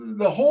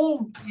the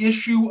whole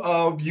issue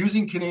of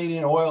using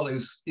Canadian oil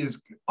is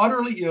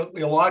utterly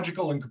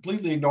illogical and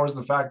completely ignores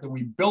the fact that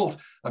we built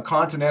a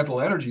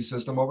continental energy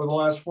system over the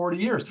last 40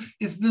 years.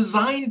 It's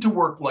designed to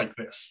work like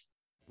this.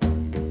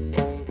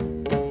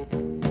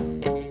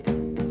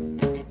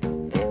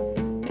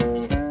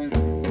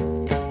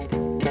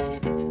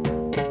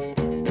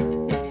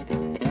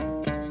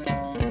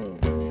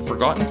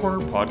 Forgotten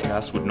Corner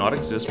podcast would not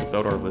exist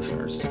without our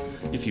listeners.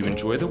 If you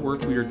enjoy the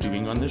work we are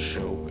doing on this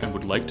show and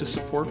would like to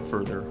support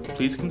further,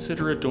 please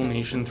consider a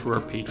donation through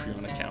our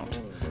Patreon account,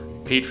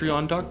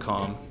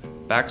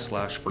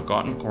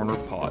 patreon.com/Forgotten Corner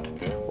Pod,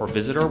 or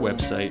visit our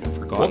website,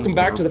 Welcome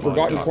back to the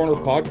Forgotten Corner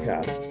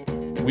podcast.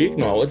 We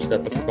acknowledge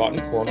that the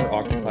Forgotten Corner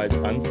occupies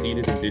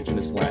unceded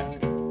Indigenous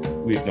land.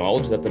 We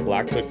acknowledge that the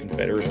Blackfoot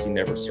Confederacy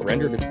never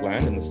surrendered its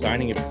land in the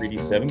signing of Treaty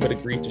 7, but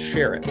agreed to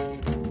share it.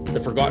 The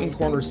Forgotten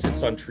Corner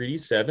sits on Treaty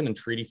 7 and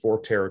Treaty 4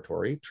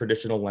 territory,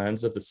 traditional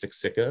lands of the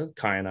Siksika,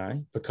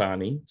 Kainai,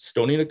 Piikani,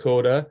 Stoney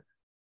Nakoda,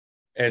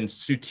 and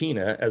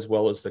Tsuut'ina, as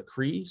well as the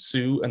Cree,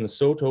 Sioux, and the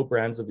Saulteaux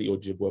brands of the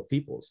Ojibwa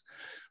peoples.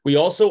 We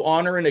also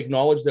honor and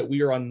acknowledge that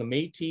we are on the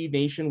Métis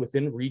Nation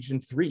within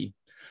Region 3.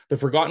 The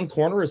Forgotten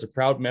Corner is a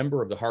proud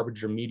member of the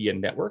Harbinger Media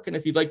Network, and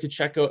if you'd like to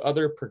check out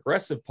other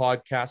progressive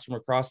podcasts from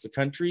across the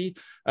country,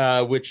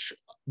 which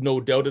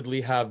no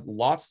doubtedly have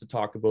lots to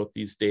talk about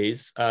these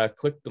days,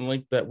 click the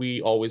link that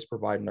we always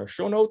provide in our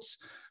show notes.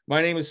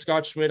 My name is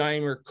Scott Schmidt. I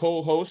am your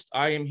co-host.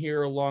 I am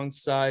here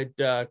alongside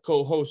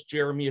co-host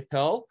Jeremy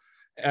Appel.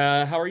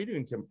 How are you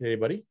doing today,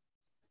 buddy?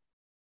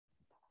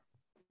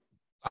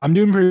 I'm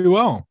doing pretty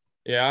well.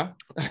 Yeah.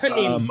 I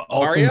mean,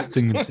 all things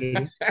to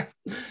consider.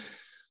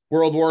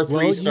 World War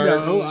III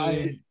started. You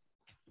know,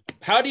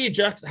 How do you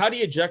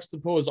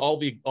juxtapose all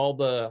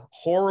the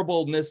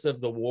horribleness of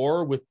the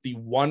war with the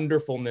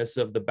wonderfulness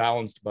of the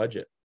balanced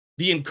budget,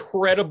 the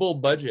incredible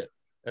budget,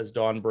 as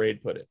Don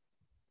Braid put it?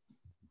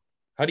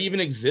 How do you even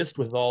exist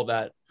with all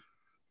that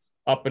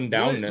up and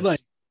downness?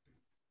 Like,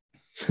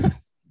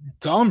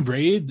 Don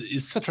Braid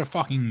is such a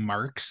fucking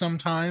mark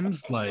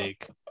sometimes.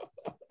 Like,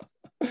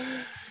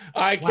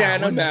 I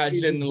can't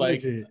imagine.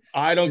 Like,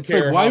 I don't it's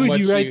care. Like, why how would much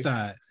you write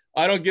that?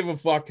 I don't give a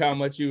fuck how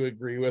much you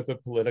agree with a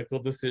political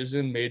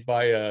decision made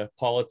by a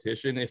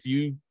politician. If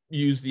you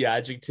use the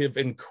adjective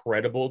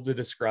incredible to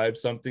describe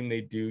something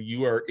they do,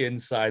 you are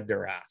inside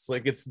their ass.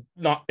 Like, it's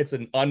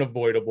an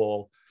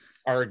unavoidable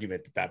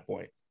argument at that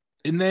point.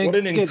 And then what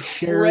an get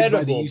shared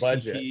by the incredible UCP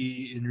budget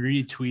and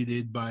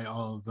retweeted by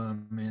all of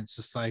them. And it's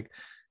just like,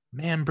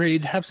 man,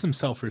 Braid, have some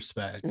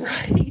self-respect.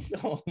 Right?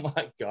 Oh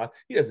my God.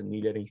 He doesn't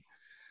need any.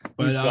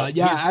 But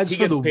as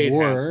for the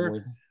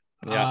war,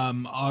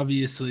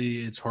 obviously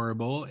it's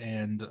horrible,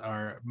 and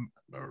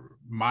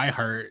my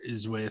heart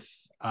is with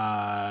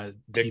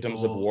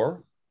victims of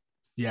war.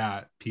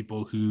 Yeah,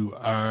 people who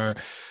are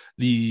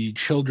the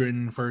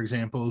children, for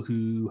example,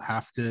 who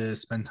have to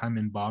spend time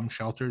in bomb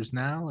shelters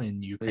now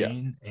in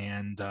Ukraine. Yeah.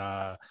 And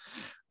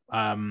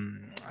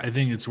I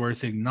think it's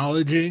worth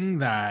acknowledging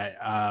that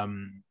I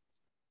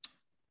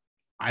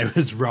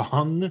was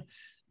wrong,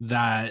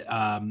 that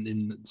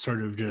in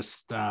sort of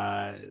just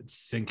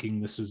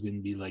thinking this was going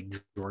to be like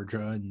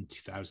Georgia in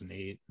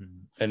 2008,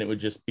 and it would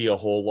just be a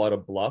whole lot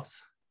of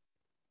bluffs.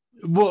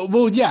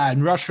 Well, yeah,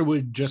 and Russia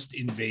would just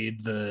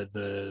invade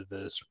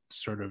the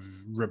sort of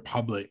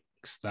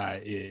republics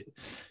that it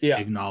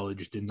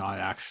acknowledged, and not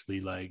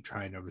actually like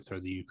try and overthrow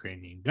the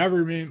Ukrainian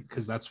government,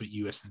 because that's what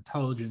U.S.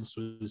 intelligence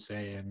was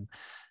saying.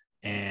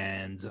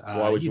 And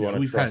why would you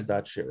want to trust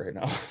that shit right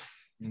now?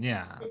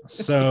 Yeah.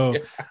 So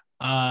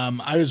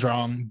I was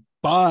wrong,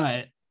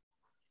 but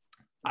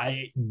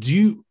I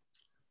do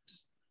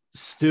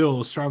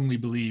still strongly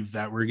believe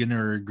that we're going to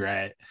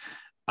regret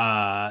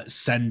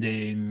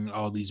sending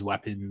all these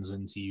weapons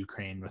into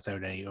Ukraine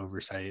without any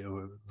oversight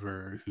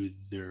over who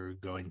they're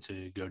going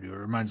to go to. It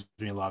reminds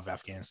me a lot of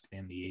Afghanistan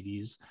in the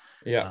 80s.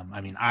 Yeah.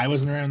 I mean, I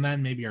wasn't around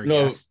then. Maybe our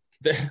guest.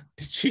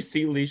 Did you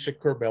see Alicia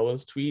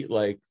Corbella's tweet?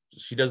 Like,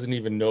 she doesn't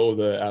even know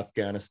the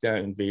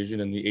Afghanistan invasion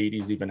in the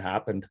 80s even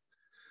happened.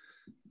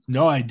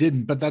 No, I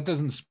didn't, but that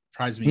doesn't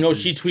surprise me. No,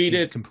 she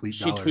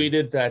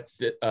tweeted that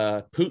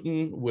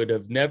Putin would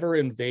have never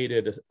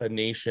invaded a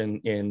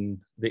nation in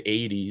the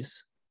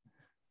 80s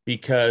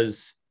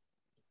because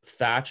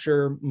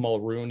Thatcher,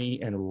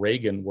 Mulroney, and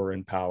Reagan were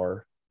in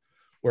power,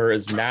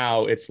 whereas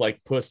now it's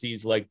like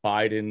pussies like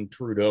Biden,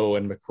 Trudeau,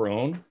 and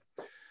Macron.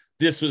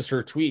 This was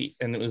her tweet,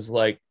 and it was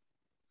like,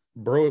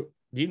 bro,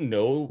 do you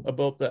know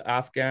about the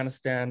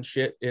Afghanistan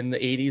shit in the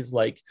 80s?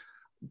 Like,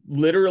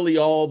 literally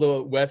all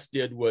the West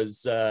did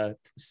was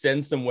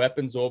send some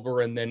weapons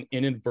over and then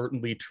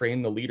inadvertently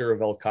train the leader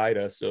of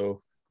Al-Qaeda.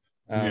 So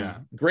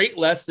great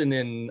lesson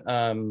in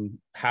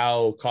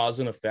how cause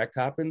and effect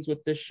happens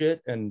with this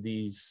shit, and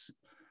these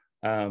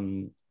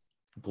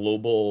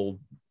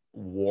global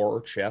war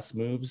chess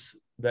moves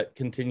that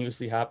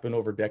continuously happen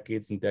over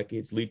decades and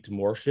decades lead to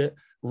more shit.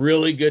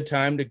 Really good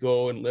time to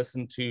go and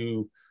listen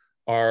to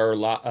our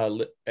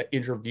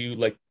interview,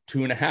 like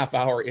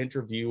 2.5-hour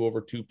interview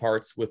over 2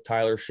 parts with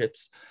Tyler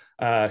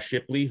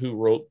Shipley, who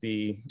wrote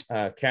the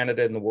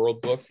Canada and the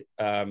World book,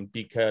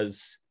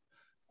 because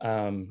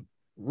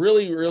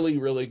really, really,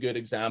 really good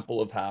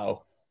example of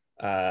how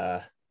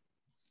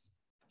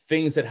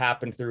things that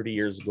happened 30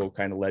 years ago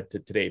kind of led to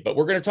today. But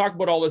we're going to talk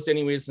about all this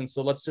anyways. And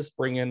so let's just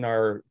bring in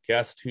our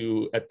guest,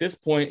 who at this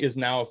point is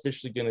now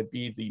officially going to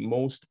be the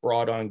most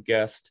brought on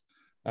guest,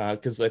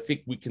 because I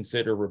think we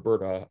consider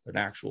Roberta an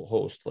actual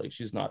host. Like,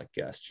 she's not a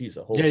guest, she's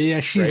a host.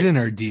 Yeah, she's right? In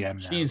our DM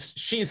now.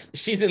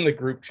 She's in the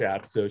group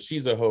chat, so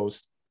she's a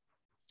host.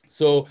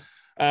 So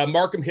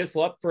Markham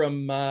Hislop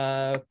from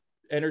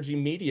Energy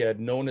Media,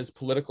 known as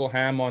Political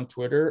Ham on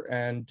Twitter,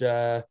 and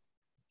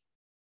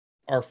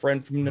our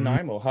friend from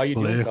Nanaimo. How you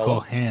doing, fella? Political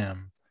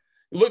Ham.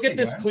 Look at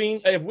this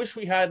clean. I wish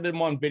we had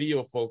him on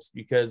video, folks,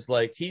 because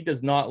like he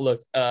does not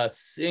look a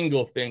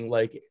single thing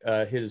like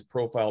his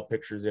profile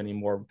pictures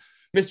anymore.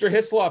 Mr.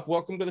 Hislop,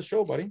 welcome to the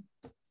show, buddy.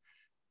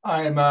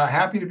 I'm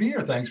happy to be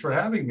here. Thanks for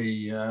having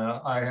me.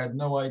 I had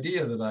no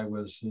idea that I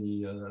was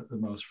the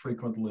most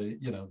frequently,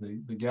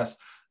 the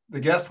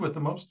guest with the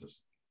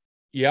mostest.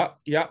 Yeah.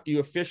 You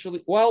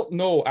officially. Well,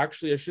 no,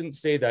 actually, I shouldn't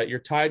say that. You're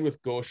tied with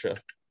Gosha.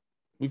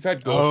 We've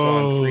had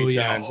Gosha on 3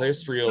 times. I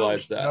just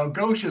realized that. No,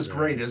 Gosha's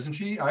great, isn't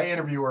she? I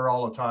interview her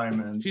all the time,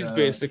 and she's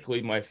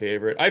basically my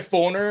favorite. I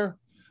phone her.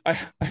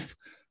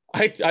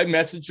 I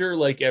message her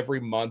like every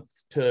month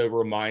to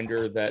remind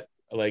her that,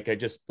 like, I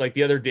just, like,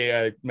 the other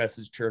day I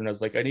messaged her and I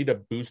was like, I need a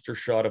booster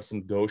shot of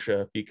some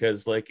Gosha,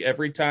 because like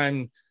every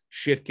time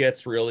shit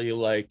gets really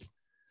like,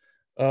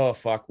 oh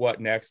fuck,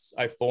 what next?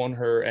 I phone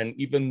her, and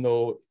even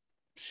though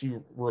she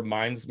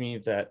reminds me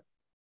that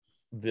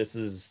this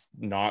is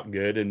not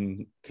good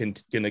and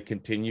gonna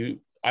continue,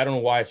 I don't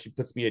know why she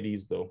puts me at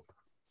ease though.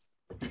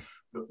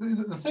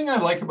 The thing I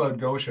like about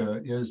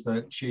Gosha is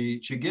that she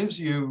gives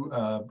you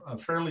a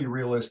fairly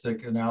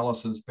realistic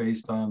analysis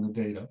based on the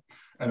data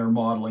and her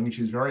modeling.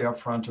 She's very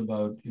upfront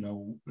about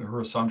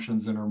her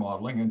assumptions in her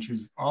modeling, and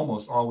she's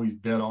almost always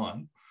dead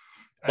on.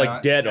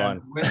 Like dead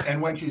on.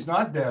 And when she's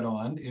not dead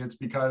on, it's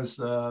because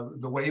the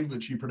wave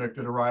that she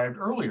predicted arrived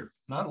earlier,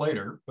 not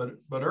later, but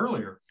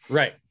earlier.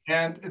 Right.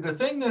 And the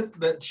thing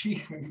that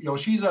she,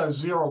 she's a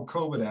zero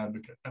COVID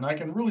advocate, and I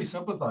can really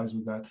sympathize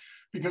with that,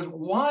 because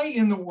why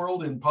in the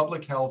world in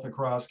public health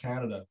across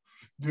Canada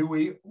do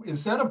we,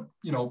 instead of,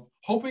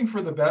 hoping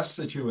for the best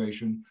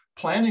situation,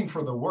 planning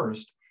for the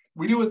worst,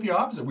 we do it the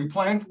opposite. We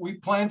plan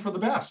for the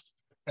best,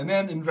 and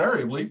then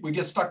invariably we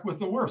get stuck with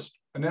the worst,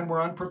 and then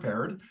we're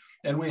unprepared.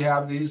 And we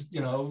have these,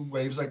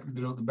 waves like,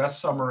 the best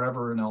summer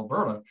ever in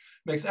Alberta.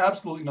 Makes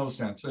absolutely no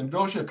sense. And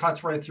Gosha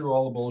cuts right through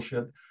all the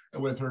bullshit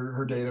with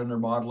her data and her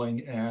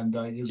modeling, and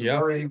is a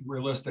very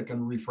realistic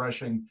and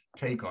refreshing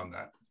take on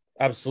that.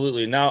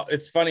 Absolutely. Now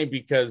it's funny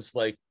because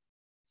like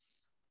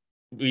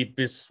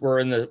we're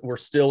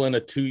still in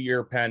a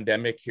 2-year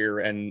pandemic here,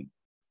 and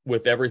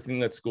with everything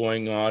that's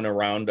going on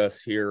around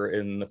us here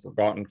in the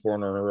Forgotten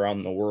Corner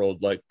around the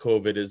world, like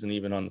COVID isn't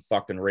even on the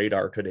fucking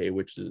radar today,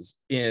 which is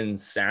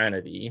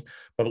insanity.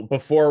 But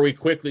before we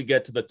quickly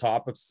get to the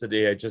topics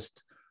today, I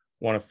just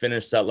want to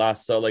finish that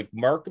last. So like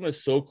Markham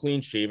is so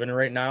clean shaven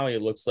right now. He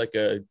looks like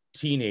a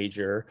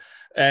teenager,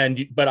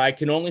 but I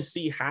can only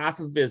see half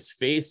of his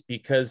face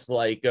because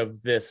like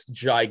of this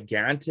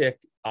gigantic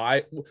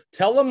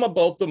tell them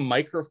about the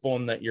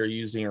microphone that you're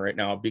using right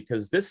now,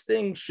 because this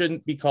thing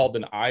shouldn't be called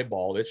an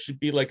eyeball. It should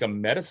be like a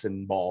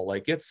medicine ball.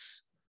 Like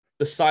it's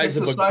the size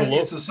of a globe.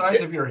 It's the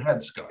size of your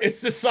head, Scott. It's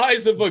the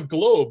size of a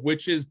globe,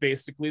 which is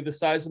basically the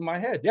size of my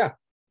head. Yeah.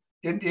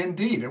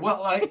 Indeed.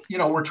 Well,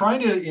 we're trying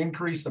to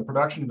increase the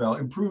production value,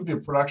 improve the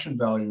production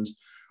values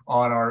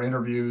on our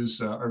interviews,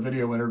 our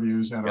video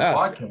interviews, and our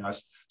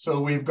podcast.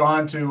 So we've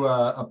gone to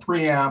a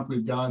preamp,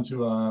 we've gone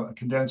to a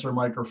condenser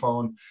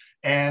microphone,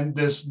 and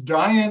this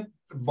giant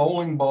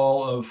bowling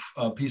ball of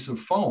a piece of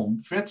foam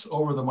fits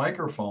over the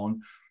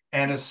microphone,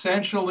 and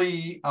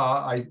essentially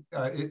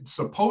it's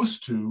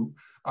supposed to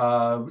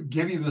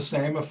give you the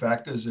same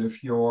effect as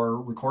if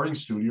your recording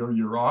studio or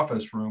your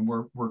office room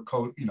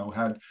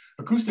had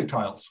acoustic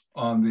tiles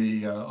on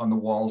the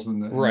walls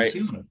and the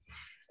ceiling.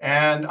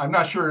 And I'm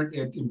not sure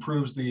it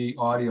improves the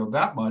audio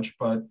that much,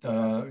 but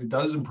it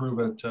does improve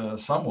it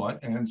somewhat.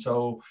 And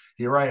so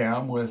here I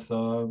am with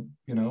a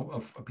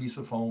piece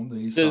of foam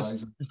the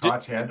size of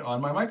Scott's head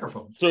on my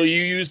microphone. So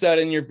you use that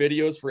in your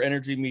videos for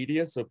Energy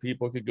Media so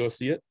people could go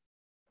see it?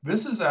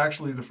 This is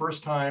actually the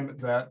first time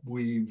that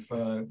we've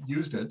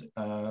used it.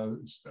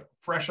 It's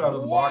fresh out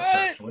of the box,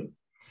 actually.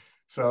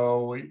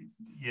 So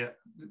yeah,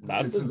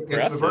 that's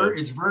impressive.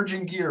 It's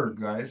virgin gear,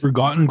 guys.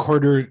 Forgotten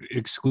Quarter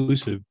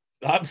exclusive.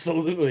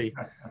 Absolutely.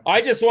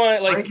 I just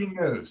want to breaking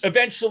news.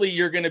 Eventually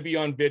you're going to be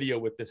on video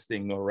with this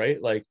thing though,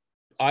 right? Like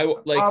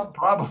probably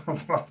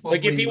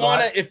like if you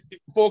want to,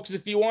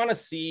 if you want to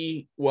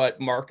see what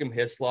Markham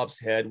Hislop's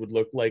head would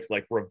look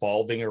like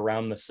revolving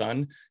around the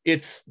sun,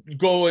 it's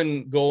go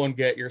and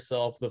get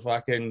yourself the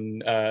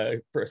fucking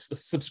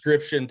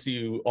subscription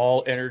to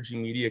all Energy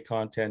Media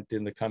content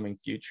in the coming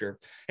future.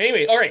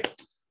 Anyway, all right,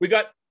 we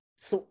got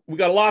So we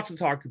got lots to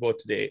talk about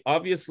today.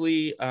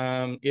 Obviously,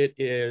 it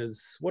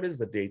is, what is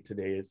the date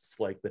today? It's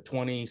like the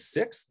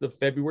 26th of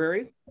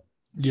February.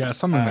 Yeah,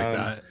 something like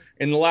that.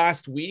 In the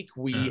last week,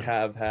 we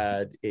have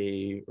had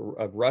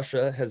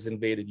Russia has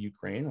invaded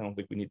Ukraine. I don't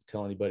think we need to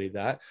tell anybody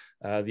that.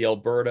 The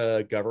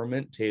Alberta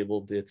government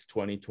tabled its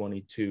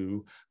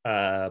 2022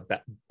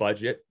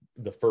 budget,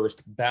 the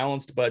first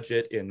balanced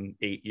budget in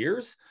 8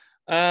 years.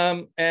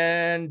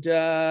 And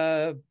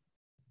as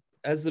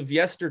of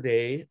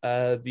yesterday,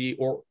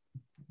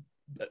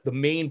 the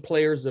main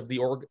players of the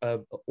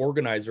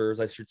organizers,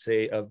 I should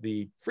say, of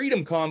the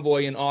Freedom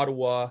Convoy in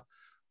Ottawa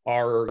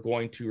are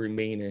going to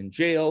remain in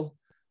jail,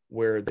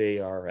 where they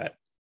are at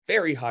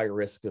very high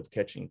risk of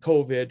catching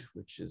COVID,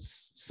 which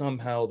is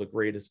somehow the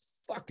greatest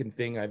fucking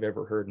thing I've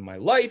ever heard in my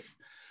life.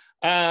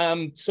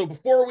 So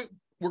before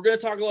we're going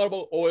to talk a lot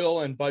about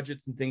oil and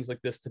budgets and things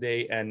like this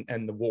today,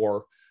 and the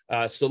war.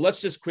 So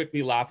let's just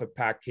quickly laugh at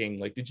Pat King.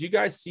 Like, did you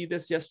guys see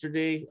this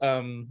yesterday?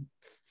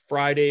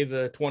 Friday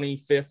the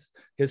 25th,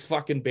 his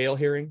fucking bail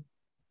hearing.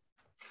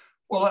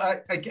 Well,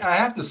 I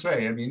have to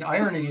say, I mean,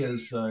 irony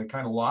is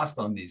kind of lost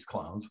on these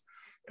clowns,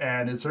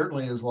 and it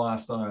certainly is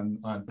lost on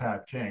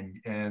Pat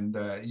King. And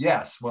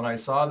yes, when I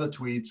saw the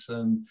tweets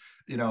and,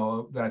 you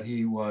know, that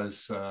he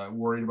was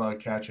worried about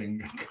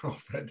catching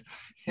COVID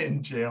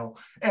in jail.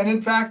 And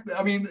in fact,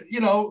 I mean,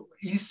 you know,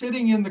 he's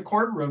sitting in the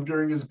courtrum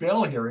during his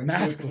bail hearing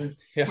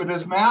with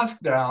his mask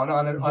down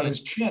on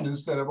his chin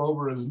instead of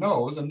over his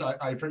nose. And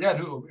I forget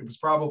who, it was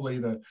probably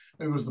the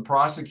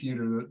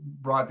prosecutor that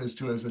brought this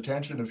to his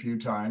attention a few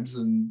times,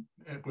 and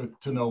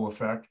to no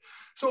effect.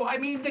 So, I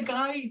mean, the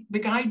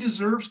guy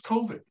deserves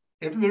COVID.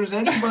 If there's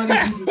anybody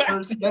who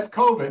deserves to get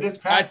COVID, it's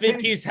Pat King.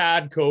 He's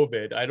had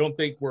COVID. I don't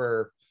think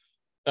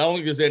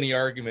there's any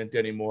argument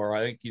anymore.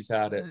 I think he's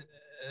had it.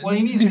 Well,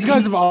 these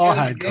guys have all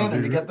had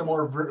COVID to get the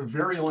more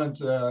virulent,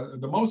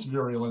 the most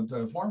virulent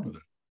form of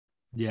it.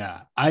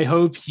 Yeah, I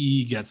hope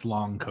he gets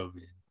long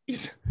COVID.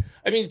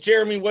 I mean,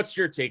 Jeremy, what's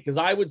your take? Because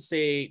I would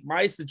say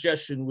my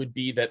suggestion would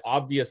be that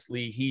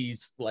obviously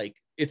he's like,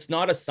 it's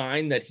not a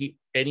sign that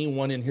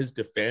anyone in his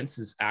defense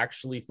is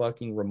actually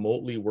fucking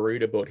remotely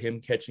worried about him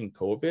catching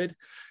COVID.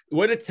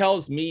 What it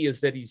tells me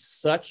is that he's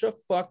such a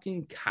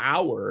fucking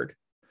coward,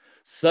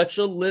 such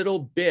a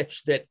little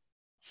bitch that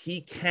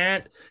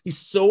he's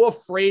so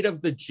afraid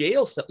of the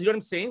jail cell. You know what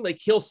I'm saying? Like,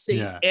 he'll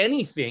say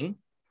anything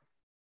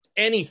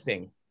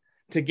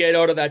to get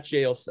out of that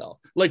jail cell,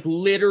 like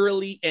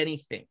literally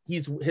anything.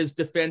 His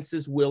defense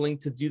is willing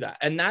to do that.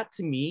 And that,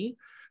 to me,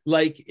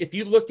 like, if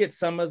you look at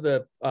some of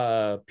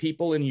the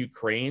people in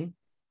Ukraine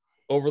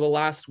over the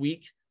last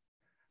week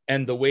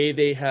and the way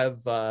they have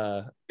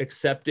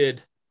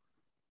accepted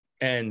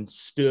and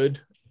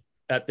stood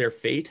at their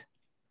fate,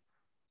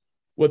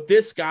 what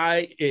this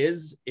guy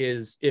is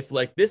if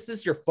like this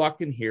is your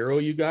fucking hero,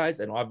 you guys,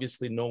 and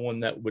obviously no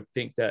one that would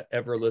think that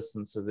ever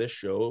listens to this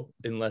show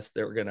unless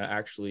they're going to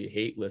actually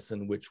hate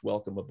listen, which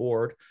welcome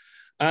aboard.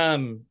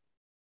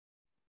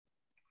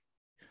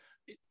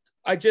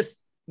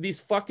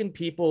 These fucking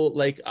people,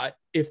 like,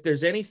 if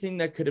there's anything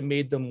that could have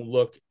made them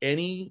look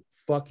any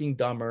fucking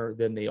dumber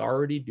than they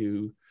already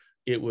do,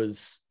 it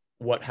was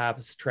what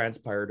has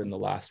transpired in the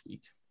last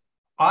week.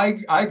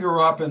 I grew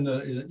up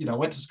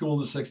went to school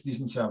in the 60s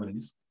and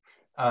 70s,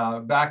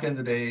 back in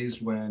the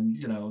days when,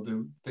 you know,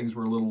 the things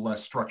were a little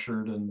less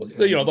structured and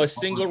the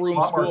single room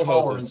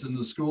schoolhouses in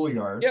the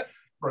schoolyard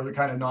for the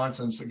kind of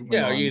nonsense that went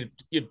on.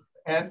 you'd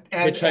and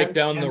hitchhike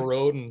down the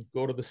road and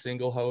go to the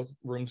single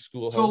room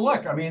schoolhouse. So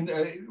look, I mean,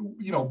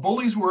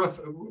 bullies were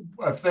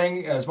a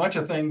thing, as much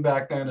a thing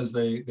back then as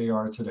they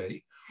are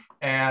today.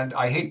 And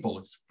I hate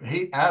bullies.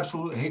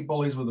 Absolutely hate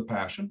bullies with a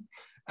passion.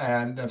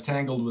 And I've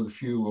tangled with a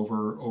few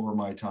over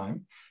my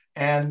time.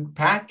 And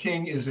Pat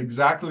King is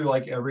exactly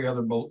like every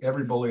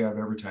bully I've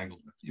ever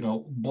tangled with. You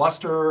know,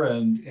 bluster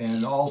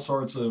and all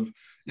sorts of,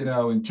 you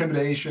know,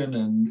 intimidation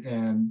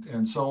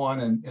and so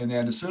on. And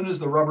then as soon as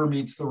the rubber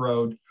meets the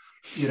road,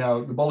 you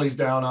know, the bully's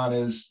down on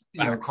his,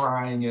 you know,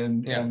 crying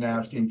and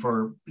asking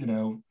for, you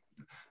know,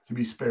 to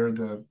be spared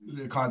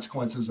the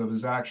consequences of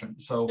his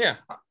actions. So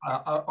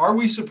are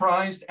we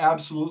surprised?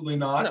 Absolutely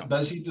not. No.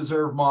 Does he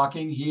deserve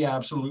mocking? He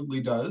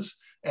absolutely does.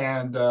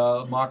 And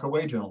mock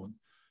away, gentlemen.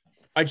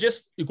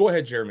 Go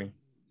ahead, Jeremy.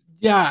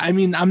 Yeah, I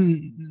mean,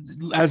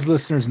 as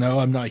listeners know,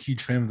 I'm not a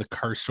huge fan of the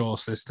carceral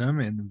system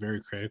and I'm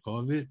very critical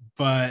of it.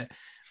 But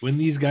when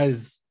these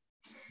guys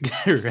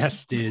get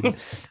arrested,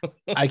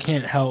 I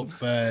can't help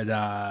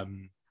but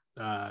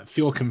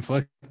feel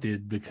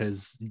conflicted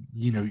because,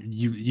 you know,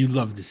 you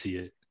love to see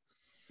it.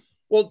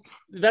 Well,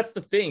 that's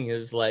the thing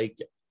is, like,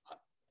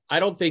 I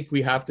don't think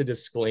we have to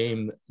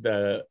disclaim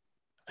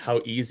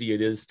how easy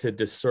it is to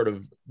just sort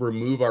of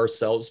remove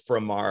ourselves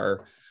from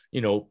our,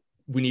 you know,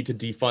 we need to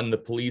defund the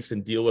police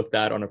and deal with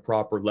that on a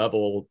proper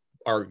level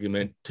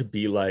argument to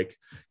be like,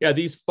 yeah,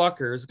 these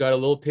fuckers got a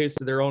little taste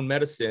of their own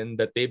medicine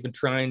that they've been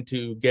trying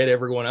to get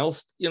everyone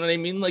else. You know what I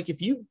mean? Like,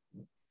 if you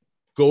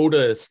go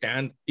to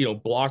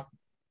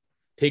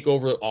take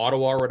over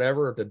Ottawa or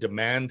whatever to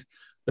demand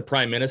the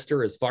prime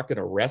minister is fucking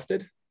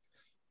arrested,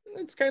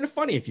 it's kind of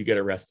funny if you get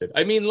arrested.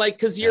 I mean, like,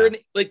 because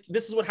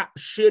this is what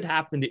should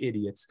happen to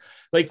idiots.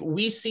 Like,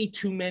 we see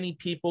too many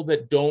people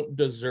that don't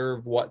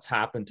deserve what's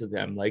happened to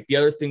them. Like, the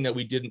other thing that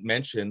we didn't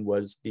mention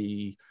was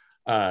the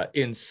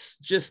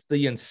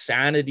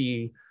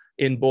insanity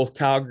in both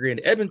Calgary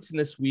and Edmonton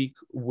this week,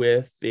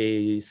 with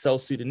a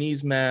South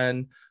Sudanese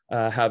man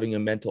having a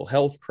mental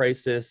health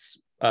crisis,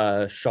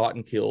 shot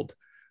and killed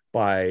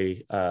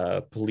by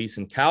police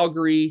in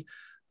Calgary.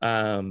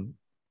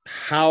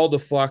 How the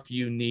fuck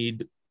you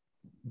need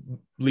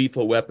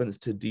lethal weapons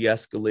to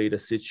de-escalate a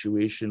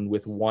situation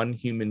with one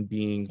human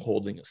being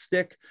holding a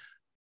stick,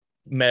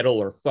 metal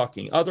or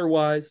fucking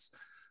otherwise,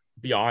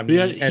 beyond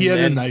me. He had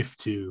a knife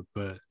too,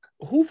 but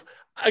who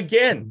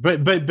again? But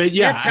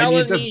yeah, you're telling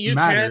it doesn't me you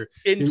matter.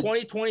 Can't in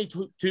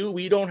 2022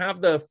 we don't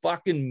have the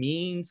fucking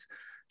means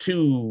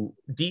to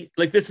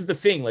like, this is the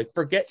thing, like,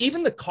 forget,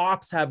 even the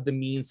cops have the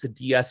means to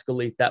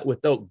de-escalate that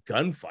without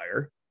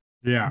gunfire.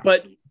 Yeah,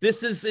 but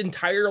this is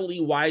entirely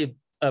why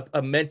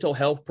a mental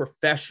health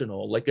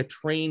professional, like a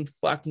trained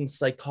fucking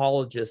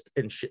psychologist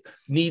and shit,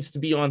 needs to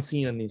be on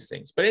scene on these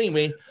things. But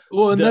anyway,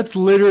 well, and that's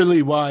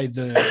literally why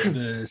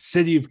the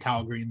city of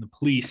Calgary and the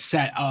police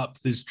set up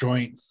this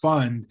joint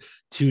fund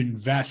to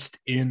invest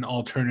in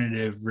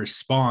alternative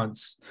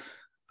response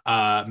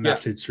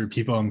methods for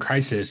people in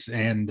crisis.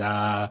 And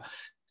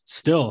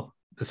still,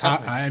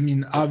 I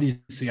mean,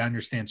 obviously, I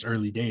understand it's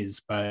early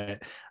days,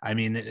 but I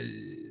mean,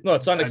 no,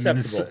 it's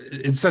unacceptable.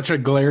 It's such a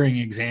glaring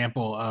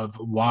example of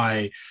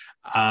why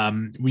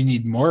we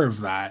need more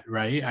of that,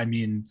 right? I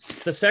mean,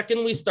 the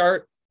second we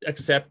start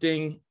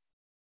accepting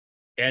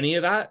any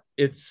of that,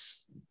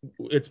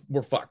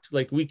 we're fucked.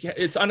 Like,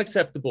 it's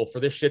unacceptable for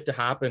this shit to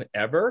happen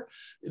ever.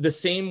 The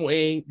same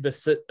way,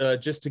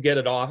 just to get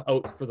it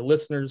out for the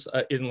listeners,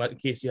 in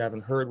case you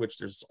haven't heard, which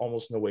there's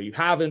almost no way you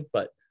haven't,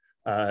 but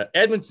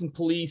Edmonton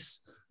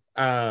police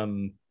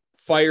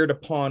fired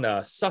upon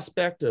a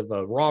suspect of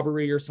a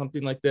robbery or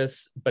something like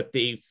this, but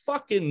they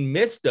fucking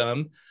missed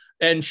him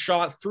and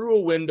shot through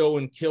a window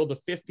and killed a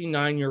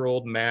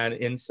 59-year-old man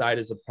inside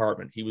his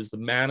apartment. He was the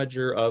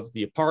manager of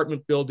the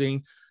apartment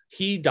building.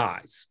 He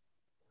dies.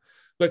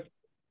 But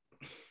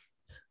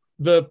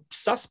the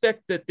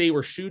suspect that they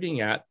were shooting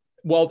at,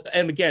 well,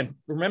 and again,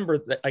 remember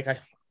that, like, I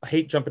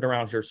hate jumping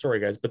around here, sorry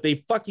guys, but they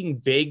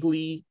fucking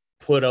vaguely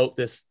put out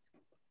this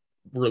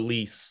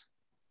release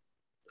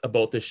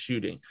about this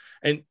shooting,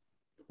 and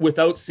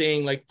without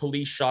saying like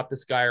police shot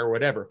this guy or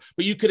whatever,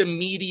 but you could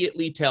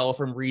immediately tell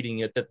from reading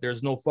it that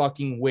there's no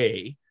fucking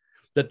way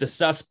that the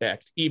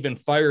suspect even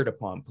fired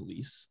upon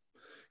police.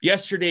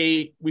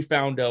 Yesterday we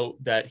found out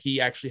that he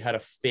actually had a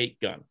fake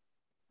gun.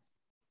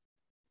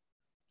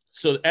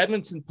 So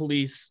Edmonton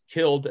police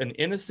killed an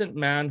innocent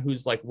man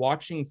who's like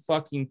watching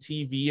fucking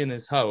TV in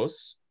his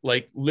house,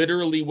 like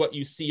literally what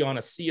you see on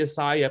a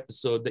CSI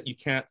episode that you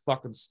can't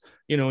fucking,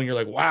 and you're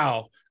like,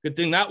 wow, good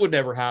thing that would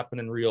never happen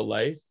in real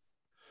life.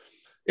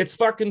 It's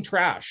fucking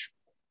trash.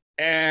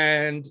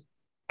 And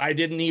I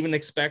didn't even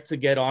expect to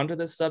get onto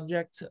this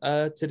subject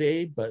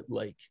today, but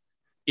like,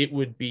 it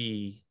would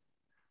be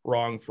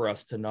wrong for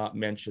us to not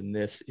mention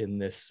this in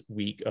this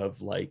week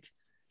of like,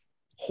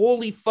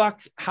 holy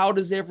fuck, how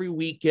does every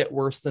week get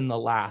worse than the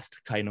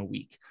last kind of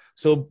week?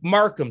 So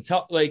Markham,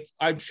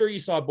 I'm sure you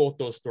saw both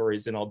those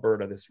stories in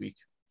Alberta this week.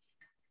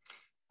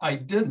 I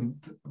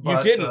didn't.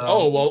 You didn't?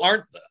 Oh,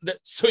 well,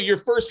 so your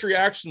first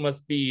reaction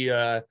must be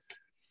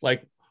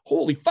like,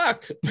 holy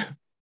fuck.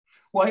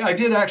 Well, I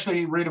did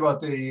actually read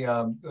about the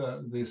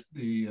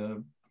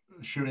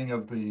shooting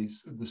of the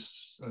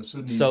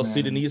South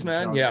Sudanese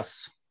man.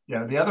 Yes.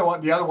 Yeah. The other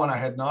one I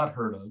had not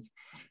heard of.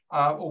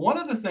 One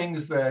of the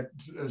things that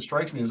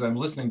strikes me as I'm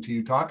listening to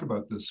you talk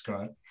about this,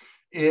 Scott,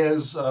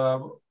 is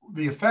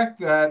the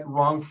effect that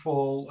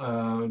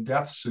wrongful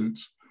death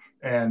suits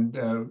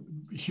and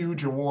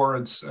huge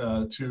awards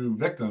to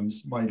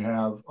victims might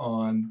have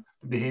on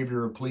the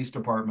behavior of police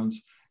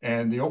departments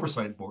and the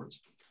oversight boards.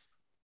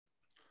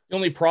 The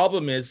only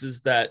problem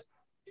is that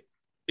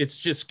it's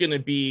just going to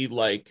be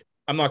like,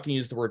 I'm not going to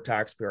use the word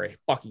taxpayer. I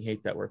fucking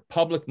hate that word.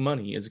 Public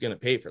money is going to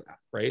pay for that,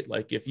 right?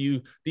 Like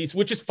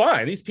which is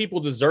fine. These people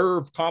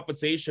deserve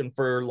compensation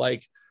for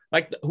like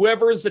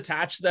whoever is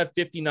attached to that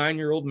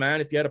 59-year-old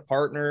man. If you had a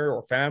partner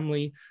or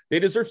family, they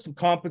deserve some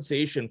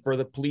compensation for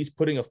the police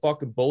putting a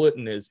fucking bullet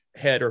in his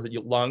head or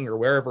lung or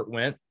wherever it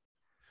went,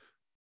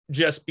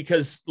 just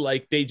because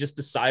like they just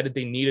decided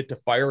they needed to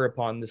fire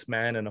upon this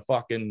man in a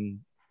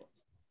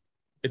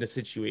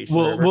situation.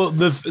 Well,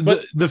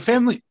 the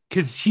family,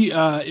 because he,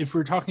 if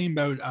we're talking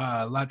about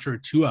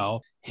Latra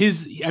Tuel,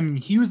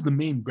 he was the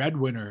main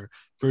breadwinner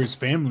for his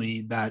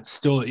family that's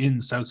still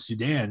in South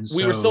Sudan.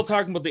 We were still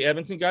talking about the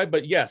Edmonton guy,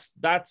 but yes,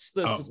 that's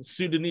the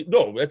Sudanese.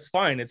 No, it's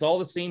fine. It's all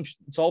the same.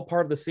 It's all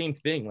part of the same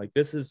thing. Like,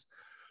 this is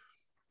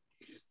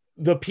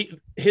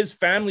his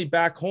family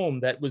back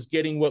home that was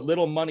getting what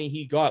little money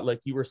he got. Like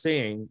you were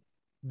saying,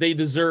 they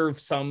deserve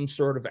some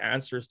sort of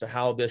answers to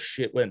how this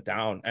shit went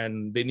down,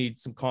 and they need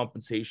some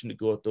compensation to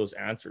go with those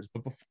answers.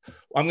 But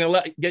I'm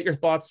going to get your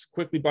thoughts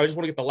quickly, but I just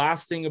want to get the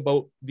last thing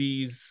about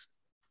these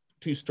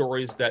two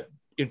stories that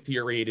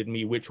infuriated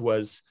me, which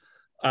was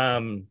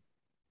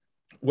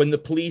when the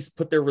police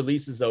put their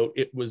releases out,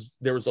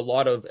 there was a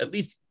lot of, at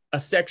least a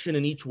section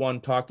in each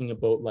one talking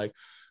about like,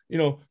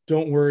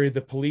 don't worry,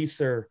 the police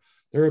they're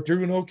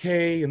doing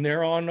okay and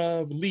they're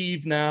on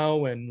leave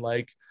now, and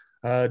like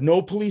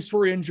no police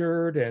were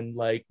injured, and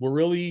like we're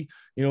really,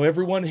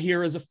 everyone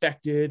here is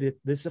affected.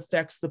 This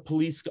affects the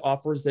police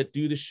officers that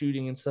do the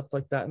shooting and stuff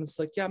like that. And it's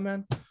like, yeah,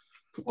 man.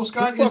 Well,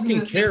 Scott,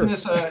 isn't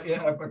this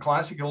a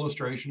classic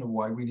illustration of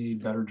why we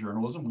need better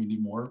journalism? We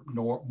need more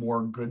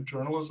good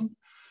journalism.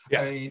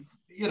 Yeah. I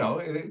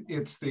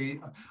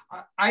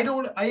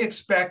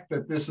expect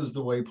that this is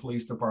the way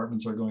police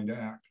departments are going to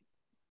act,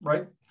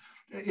 right?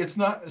 It's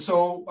not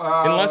so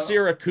unless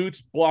you're a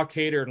Coots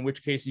blockader, in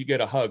which case you get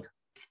a hug.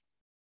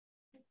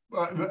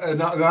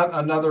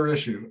 Another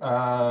issue,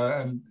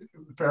 and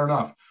fair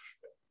enough.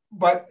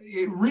 But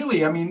it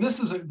really, I mean, this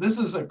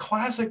is a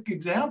classic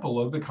example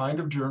of the kind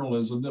of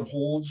journalism that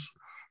holds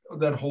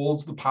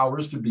the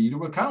powers to be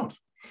to account,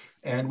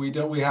 and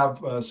we have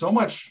so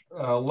much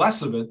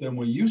less of it than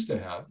we used to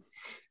have.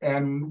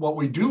 And what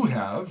we do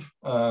have,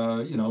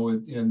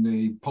 in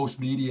the post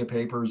media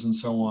papers and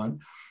so on,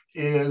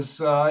 is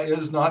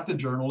not the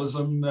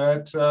journalism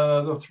that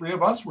the three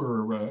of us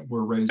were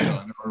raised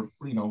on, or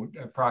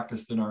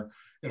practiced in our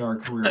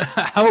career.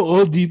 How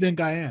old do you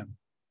think I am?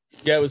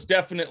 Yeah, it was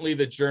definitely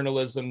the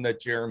journalism that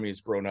Jeremy's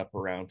grown up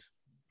around.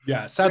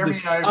 Yeah, sadly,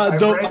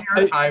 Jeremy,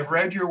 I've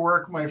read your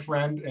work, my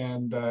friend,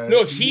 and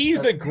no,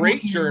 he's a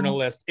great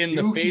journalist in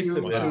the face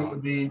of this.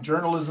 The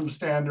journalism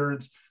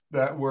standards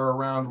that were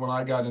around when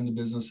I got in the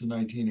business in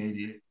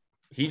 1988.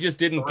 He just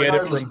didn't get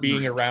it from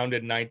being around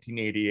in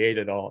 1988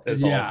 at all.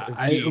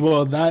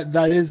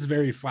 That is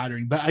very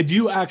flattering. But I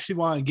do actually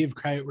want to give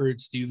credit where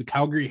it's due. The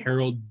Calgary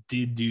Herald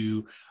did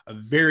do a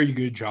very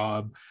good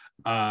job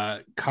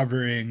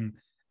covering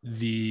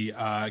the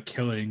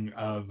killing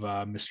of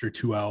Mr.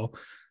 Tuel,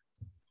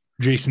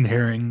 Jason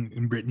Herring,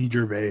 and Brittany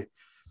Gervais.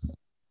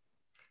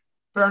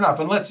 Fair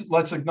enough, and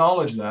let's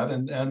acknowledge that,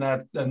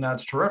 and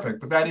that's terrific.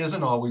 But that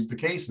isn't always the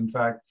case. In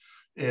fact,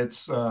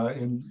 it's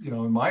in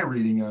my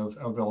reading of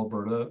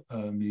Alberta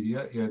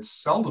media, it's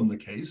seldom the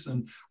case.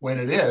 And when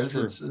it is,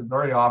 it's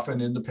very often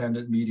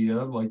independent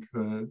media, like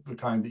the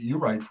kind that you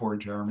write for,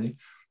 Jeremy,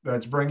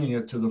 that's bringing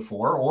it to the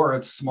fore, or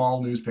it's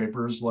small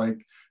newspapers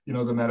like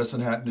the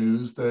Medicine Hat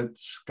News that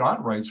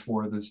Scott writes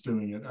for that's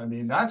doing it. I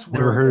mean, that's where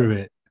never heard of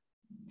it.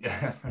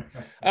 Yeah.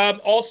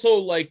 Also,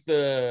 like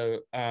there's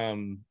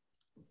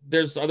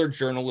other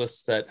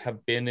journalists that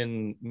have been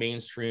in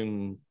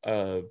mainstream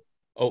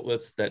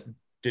outlets that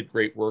did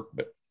great work,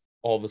 but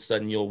all of a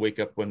sudden you'll wake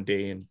up one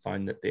day and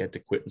find that they had to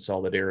quit in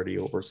solidarity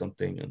over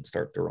something and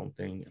start their own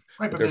thing.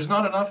 Right, but there's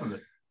not enough of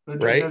it.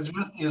 Right? There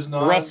just is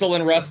not. Russell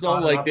and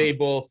Russell, like they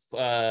both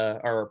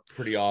are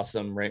pretty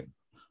awesome, right?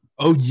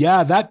 Oh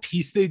yeah, that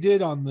piece they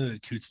did on the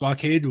Coots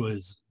blockade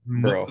was,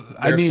 bro.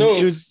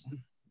 It was,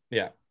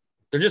 yeah,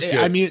 they're just good.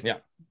 I mean,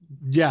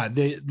 yeah,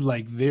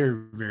 they're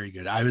very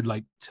good. I would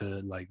like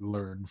to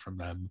learn from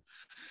them.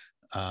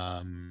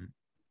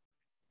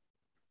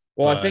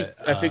 Well, I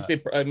think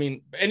they. I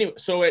mean, anyway.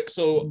 So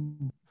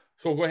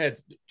go ahead,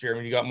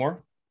 Jeremy. You got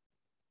more?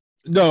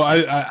 No,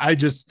 I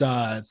just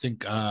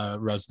think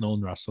Rusnell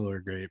and Russell are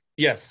great.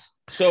 Yes.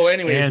 So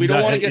anyway, we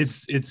don't want to get.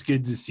 It's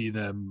good to see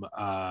them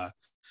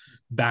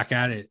back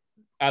at it.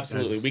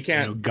 Absolutely, we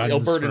can't.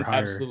 Alberta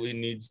absolutely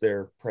needs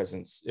their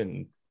presence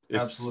in. It's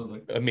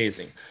absolutely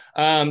amazing.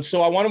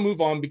 So I want to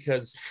move on,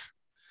 because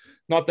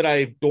not that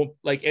I don't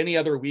like any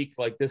other week,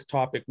 like this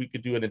topic we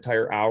could do an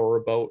entire hour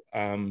about.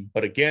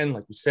 But again,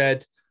 like we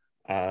said,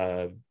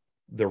 the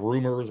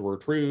rumors were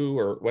true,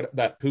 or what,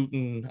 that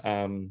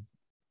Putin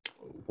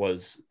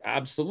was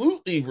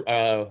absolutely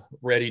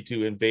ready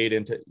to invade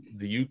into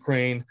the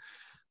Ukraine.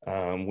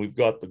 We've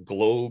got the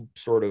globe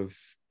sort of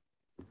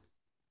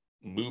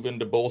moving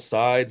to both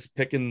sides,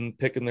 picking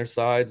their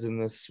sides in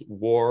this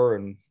war,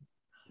 and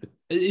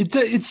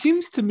it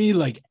seems to me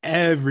like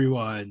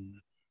everyone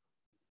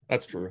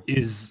that's true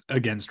is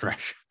against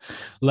Russia.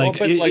 But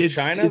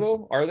China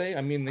though, are they?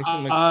 I mean, they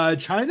seem like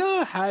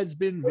China has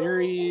been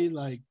very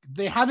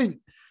they haven't.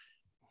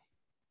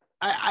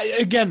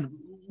 Again,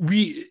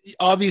 we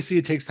obviously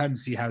it takes time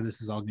to see how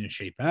this is all going to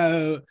shape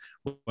out,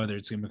 whether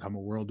it's going to become a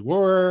world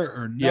war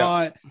or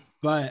not. Yeah.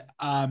 But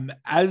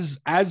as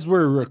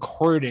we're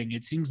recording,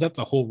 it seems that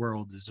the whole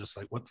world is just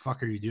like, what the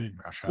fuck are you doing,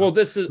 Russia? Well,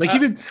 this is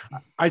even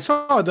I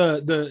saw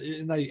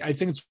and I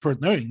think it's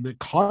worth noting the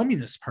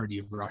Communist Party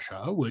of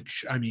Russia,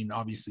 which I mean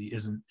obviously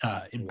isn't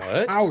in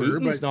power,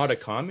 Putin's but not a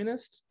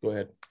communist. Go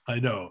ahead. I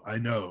know.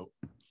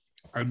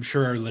 I'm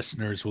sure our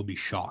listeners will be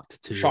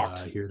shocked to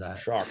hear that.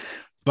 Shocked.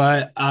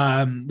 But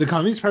the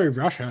Communist Party of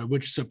Russia,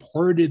 which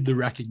supported the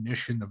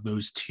recognition of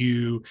those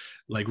two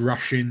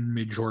Russian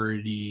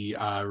majority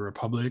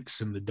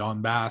republics in the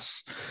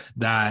Donbass,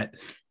 that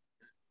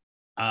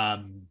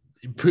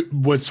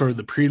was sort of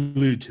the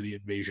prelude to the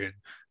invasion.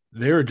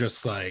 They were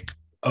just like,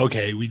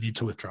 okay, we need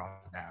to withdraw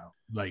now.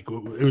 It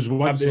was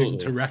one thing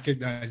to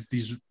recognize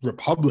these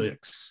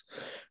republics,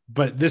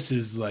 but this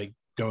is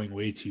going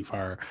way too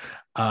far.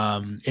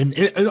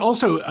 And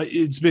also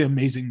it's been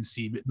amazing to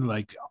see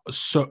like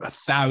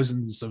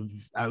thousands of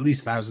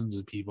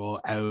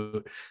people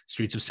out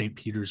streets of St.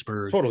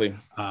 Petersburg, totally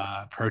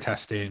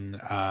protesting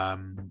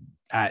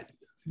at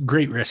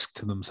great risk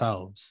to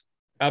themselves.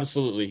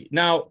 Absolutely.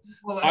 Now,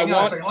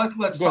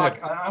 let's talk.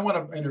 I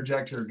want to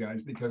interject here,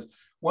 guys, because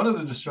one of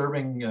the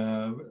disturbing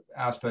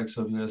aspects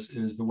of this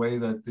is the way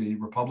that the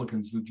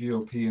Republicans, the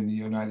GOP in the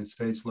United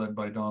States, led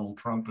by Donald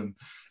Trump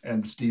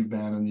and Steve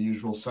Bannon, the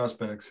usual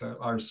suspects,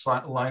 are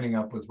lining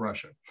up with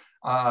Russia.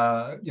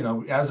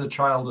 As a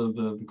child of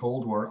the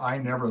Cold War, I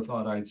never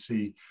thought I'd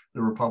see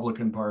the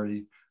Republican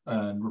Party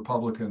and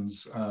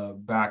Republicans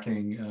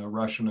backing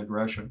Russian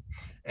aggression.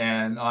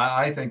 And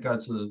I think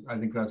that's a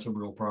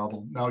real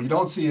problem. Now, you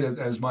don't see it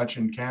as much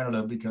in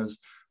Canada because,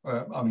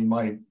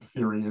 my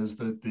theory is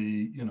that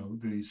the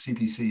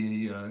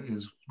CPC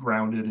is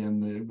grounded in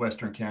the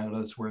Western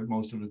Canada. It's where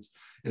most of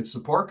its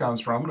support comes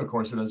from. And of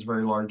course, it has a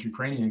very large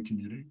Ukrainian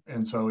community.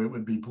 And so it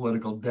would be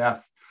political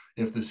death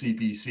if the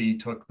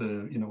CPC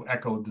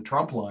echoed the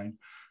Trump line.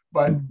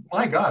 But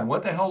my God,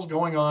 what the hell's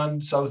going on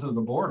south of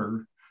the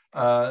border? We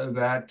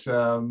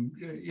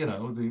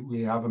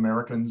have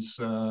Americans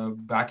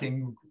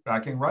backing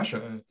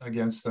Russia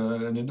against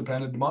an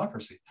independent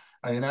democracy.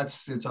 I mean,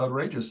 it's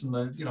outrageous, and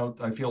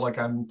I feel like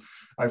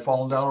I've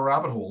fallen down a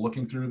rabbit hole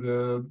looking through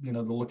the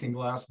looking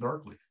glass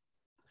darkly.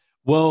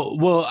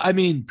 Well, I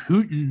mean,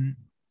 Putin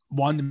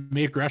wanted to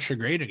make Russia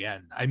great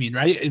again. I mean,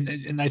 right,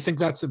 and I think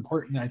that's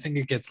important. I think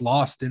it gets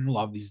lost in a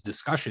lot of these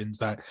discussions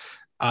that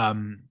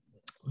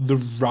the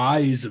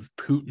rise of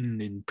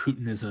Putin and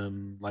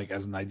Putinism, like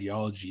as an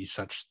ideology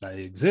such that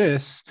it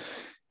exists,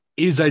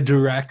 is a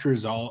direct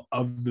result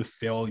of the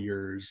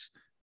failures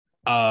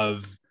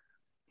of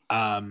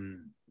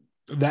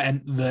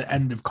the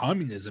end of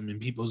communism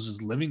and people's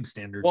just living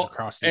standards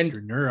across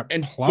Eastern Europe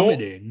and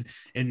plummeting.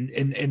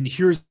 And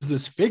here's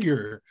this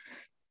figure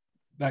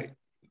that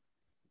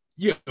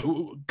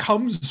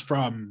comes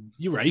from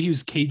right. He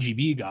was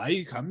KGB guy.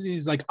 He comes and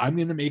he's like, I'm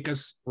gonna make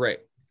us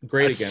great a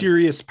again.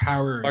 Serious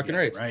power fucking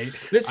again, right.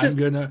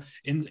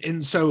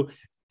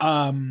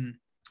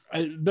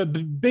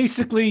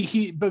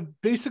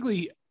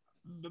 Basically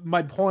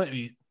my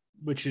point,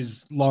 which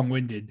is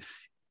long-winded,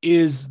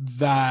 is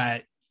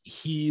that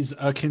he's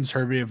a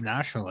conservative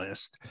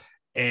nationalist,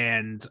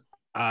 and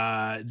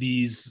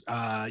these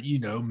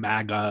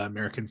MAGA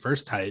American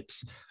First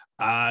types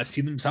see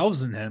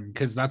themselves in him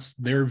because that's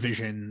their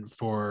vision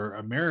for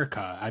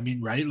America. I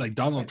mean, right? Like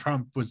Donald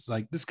Trump was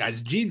like, this guy's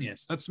a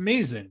genius. That's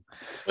amazing.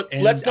 But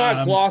let's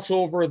not gloss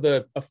over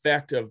the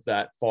effect of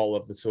that fall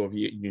of the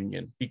Soviet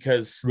Union,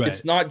 because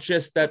it's not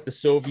just that the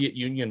Soviet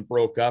Union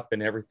broke up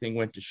and everything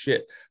went to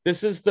shit.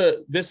 This is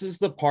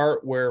the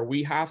part where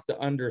we have to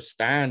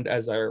understand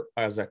as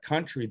a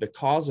country the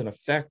cause and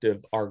effect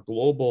of our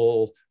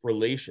global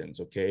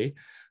relations. Okay,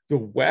 the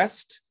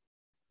West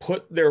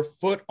put their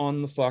foot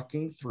on the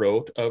fucking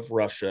throat of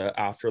Russia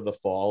after the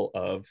fall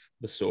of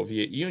the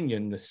Soviet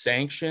Union. The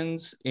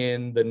sanctions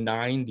in the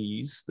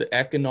 90s, the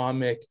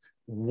economic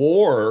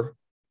war,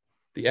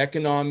 the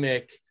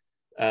economic,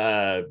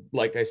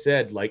 like I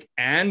said, like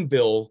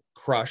anvil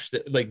crush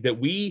that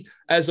we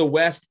as a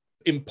West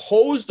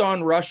imposed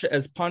on Russia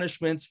as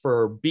punishments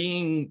for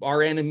being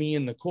our enemy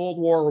in the Cold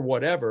War or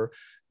whatever.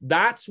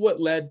 That's what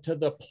led to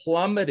the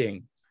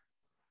plummeting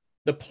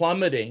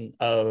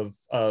of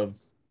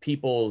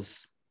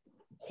people's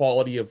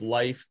quality of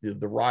life,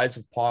 the rise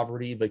of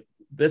poverty. Like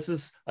this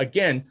is,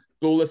 again,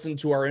 go listen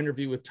to our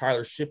interview with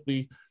Tyler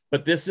Shipley,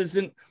 but this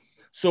isn't.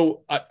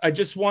 So I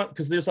just want,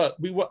 because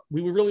we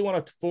really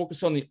want to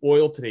focus on the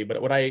oil today,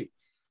 but what I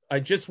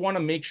just want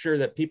to make sure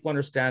that people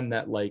understand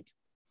that, like,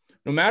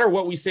 no matter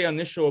what we say on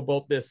this show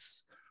about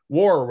this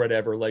war or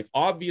whatever, like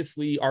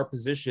obviously our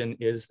position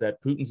is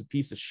that Putin's a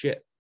piece of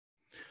shit.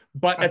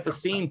 But at the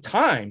same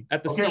time,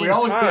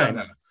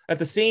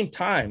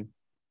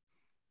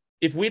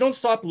 if we don't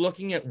stop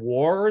looking at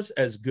wars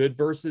as good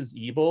versus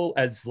evil,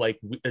 as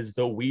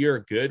though we are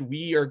good,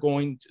 we're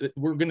going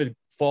to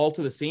fall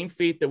to the same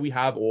fate that we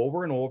have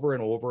over and over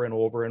and over and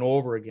over and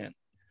over again.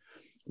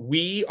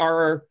 We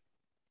are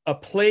a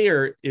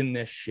player in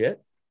this shit.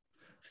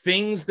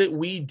 Things that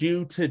we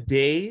do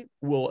today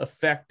will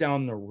affect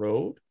down the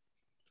road.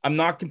 I'm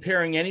not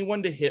comparing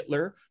anyone to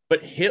Hitler,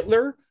 but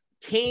Hitler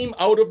came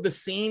out of the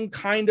same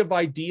kind of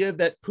idea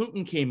that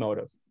Putin came out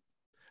of.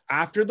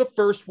 After the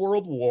First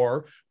World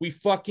War, we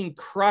fucking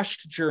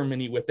crushed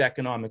Germany with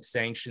economic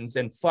sanctions,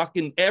 and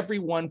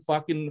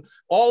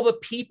all the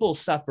people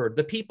suffered.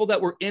 The people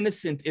that were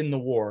innocent in the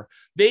war,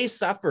 they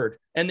suffered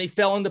and they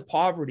fell into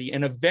poverty.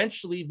 And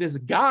eventually this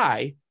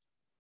guy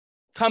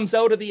comes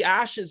out of the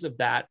ashes of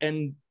that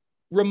and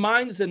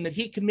reminds them that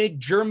he can make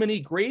Germany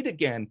great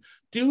again.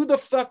 Do the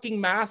fucking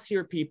math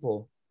here,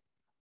 people.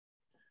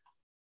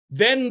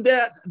 Then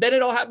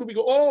it all happened. We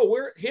go, oh,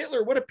 we're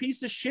Hitler. What a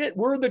piece of shit.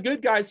 We're the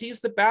good guys. He's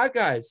the bad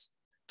guys.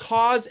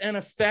 Cause and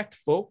effect,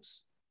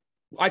 folks.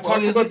 I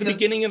talked about the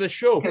beginning of the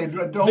show. Okay,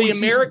 the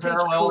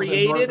Americans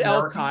created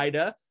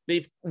Al-Qaeda.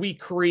 We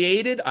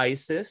created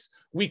ISIS.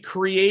 We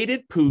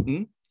created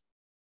Putin.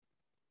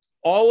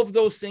 All of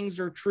those things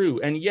are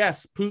true. And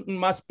yes, Putin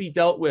must be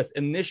dealt with,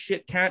 and this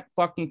shit can't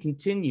fucking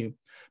continue.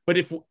 But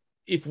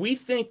if we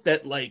think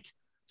that like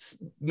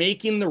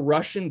making the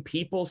Russian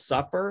people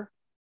suffer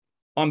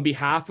on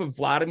behalf of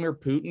Vladimir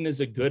Putin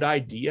is a good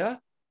idea,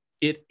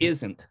 it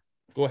isn't.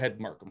 Go ahead,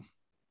 Markham.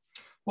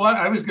 Well,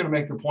 I was going to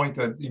make the point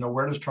that,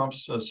 where does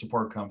Trump's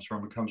support comes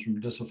from? It comes from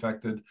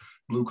disaffected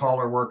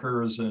blue-collar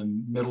workers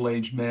and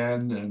middle-aged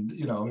men. And,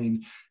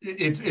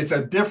 it's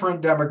a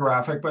different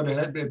demographic, but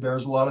it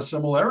bears a lot of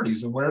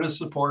similarities. And where does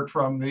support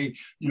from the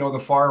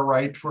far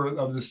right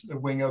of this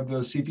wing of the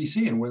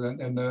CPC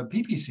and the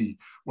PPC,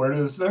 where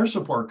does their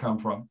support come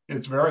from?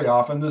 It's very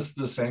often the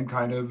same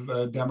kind of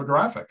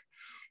demographic.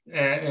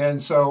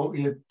 And so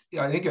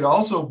I think it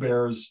also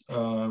bears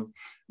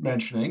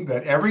mentioning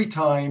that every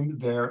time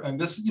and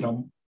this,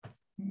 a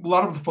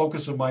lot of the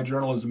focus of my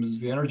journalism is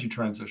the energy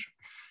transition.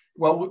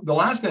 Well, the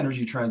last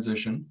energy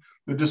transition,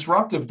 the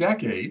disruptive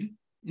decade,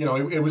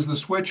 it was the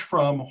switch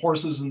from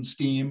horses and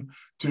steam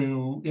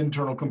to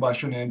internal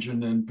combustion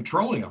engine and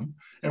petroleum.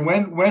 And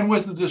when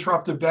was the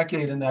disruptive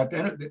decade in that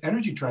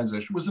energy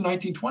transition? It was the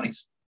 1920s.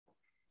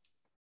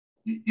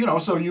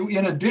 So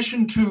in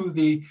addition to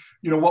the,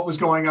 what was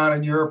going on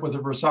in Europe with the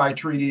Versailles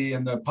Treaty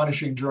and the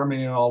punishing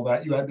Germany and all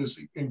that, you had this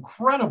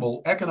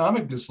incredible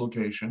economic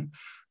dislocation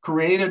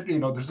created,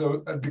 there's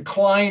a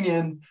decline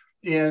in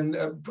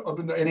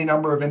any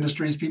number of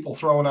industries, people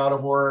thrown out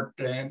of work,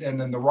 and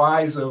then the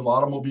rise of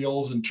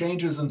automobiles and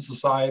changes in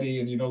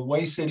society and, the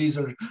way cities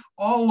are,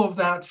 all of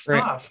that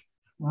stuff. Right.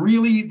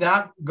 Really,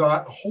 that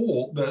got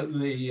hold,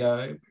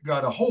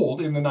 got a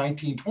hold in the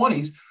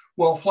 1920s.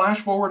 Well, flash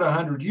forward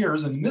 100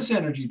 years, and in this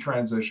energy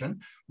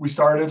transition, we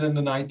started in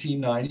the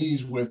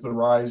 1990s with the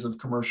rise of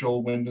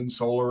commercial wind and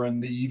solar,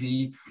 and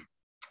the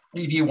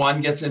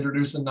EV1 gets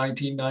introduced in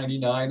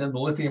 1999, and the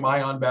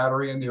lithium-ion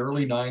battery in the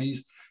early 90s.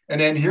 And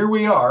then here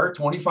we are,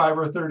 25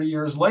 or 30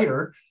 years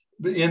later,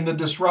 in the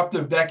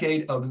disruptive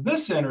decade of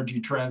this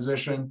energy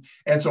transition.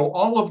 And so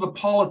all of the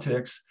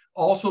politics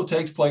also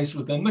takes place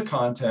within the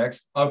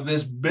context of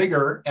this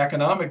bigger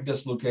economic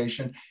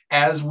dislocation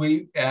as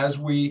we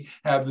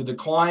have the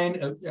decline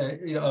of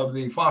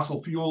the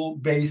fossil fuel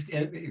based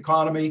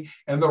economy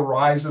and the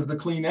rise of the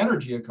clean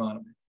energy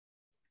economy.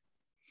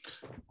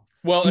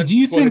 Well, do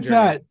you think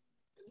that,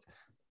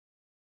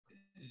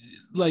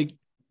 like,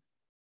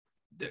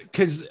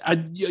 because I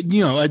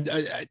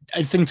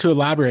think, to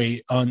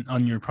elaborate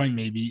on your point,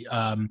 maybe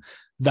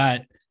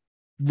that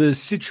the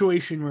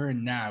situation we're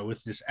in now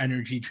with this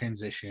energy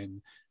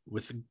transition,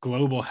 with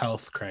global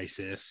health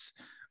crisis,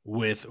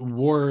 with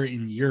war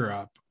in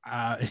Europe,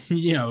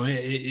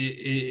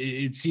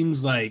 it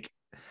seems like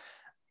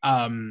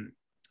the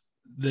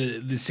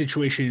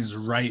situation is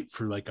ripe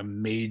for like a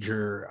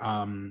major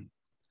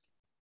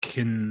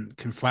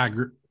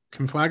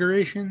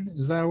conflagration.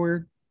 Is that a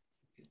word?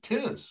 It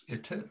is.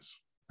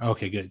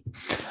 Okay, good.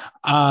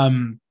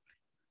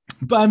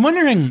 But I'm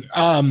wondering,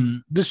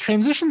 this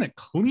transition to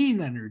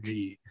clean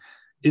energy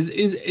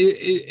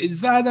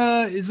is that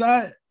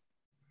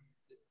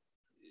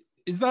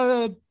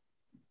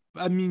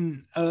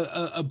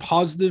a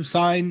positive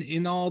sign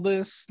in all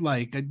this?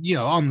 Like,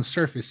 on the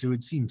surface, it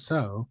would seem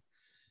so.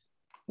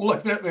 Well,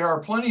 look, there are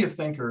plenty of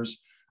thinkers,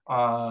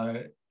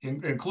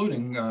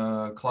 including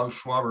Klaus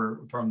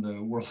Schwab from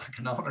the World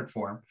Economic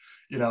Forum,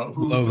 who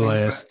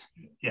globalist.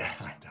 Yeah,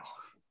 I know.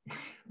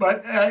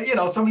 But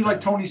somebody like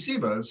Tony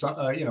Seba,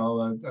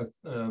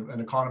 an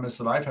economist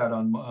that I've had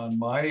on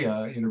my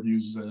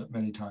interviews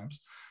many times,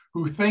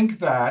 who think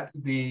that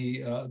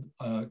the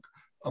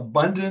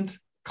abundant,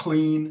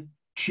 clean,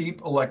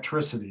 cheap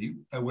electricity,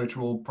 which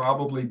will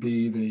probably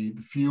be the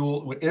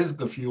fuel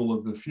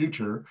of the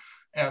future,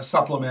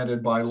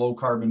 supplemented by low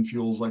carbon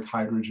fuels like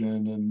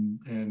hydrogen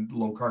and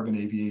low carbon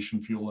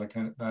aviation fuel,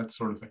 that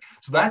sort of thing.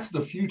 So that's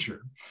the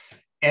future,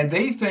 and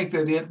they think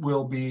that it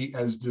will be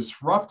as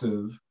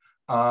disruptive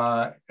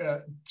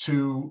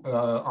to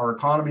our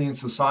economy and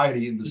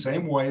society in the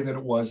same way that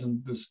it was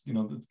in this,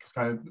 the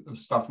kind of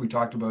stuff we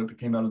talked about that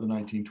came out of the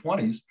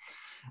 1920s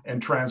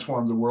and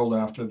transformed the world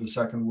after the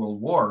Second World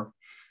War.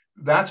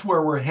 That's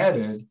where we're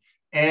headed.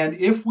 And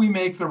if we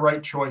make the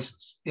right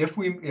choices, if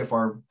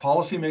our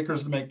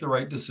policymakers make the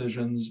right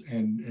decisions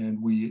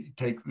and we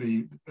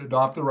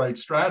adopt the right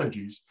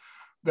strategies,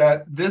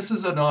 that this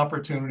is an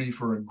opportunity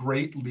for a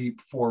great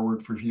leap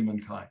forward for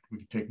humankind. We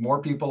can take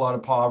more people out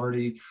of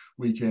poverty.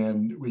 We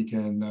can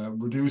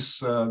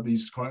reduce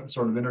these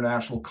sort of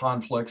international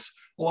conflicts,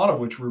 a lot of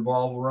which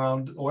revolve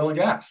around oil and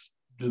gas,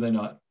 do they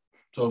not?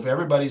 So if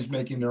everybody's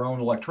making their own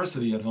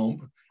electricity at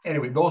home,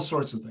 anyway, those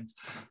sorts of things.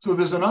 So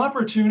there's an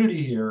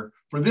opportunity here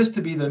for this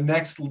to be the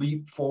next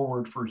leap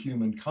forward for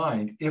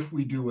humankind if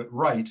we do it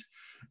right.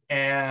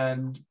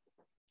 And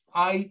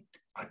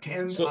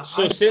since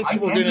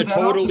we're going to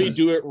totally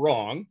do it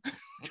wrong,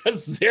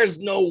 because there's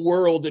no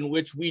world in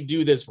which we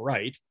do this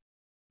right.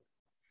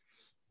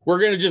 We're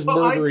going to just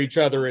murder each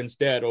other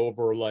instead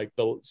over like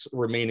the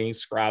remaining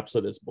scraps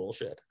of this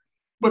bullshit.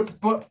 But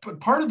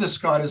part of this,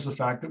 Scott, is the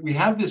fact that we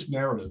have this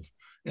narrative,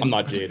 I'm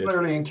not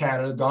particularly jaded. in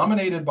Canada,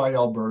 dominated by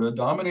Alberta,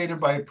 dominated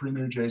by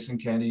Premier Jason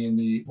Kenney in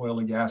the oil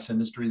and gas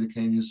industry, the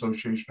Canadian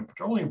Association of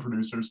Petroleum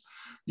Producers.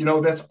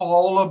 That's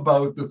all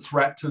about the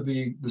threat to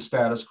the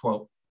status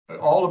quo,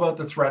 all about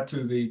the threat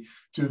to the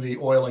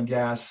oil and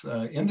gas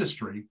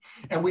industry.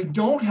 And we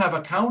don't have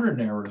a counter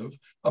narrative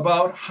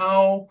about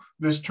how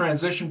this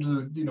transition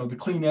to the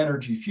clean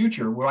energy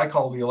future, what I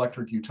call the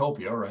electric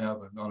utopia, or I have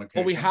it on occasion.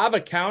 Well, we have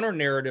a counter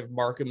narrative,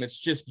 Markham. It's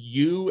just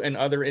you and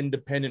other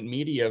independent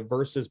media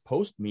versus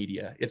post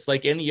media. It's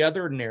like any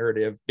other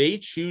narrative. They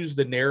choose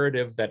the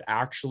narrative that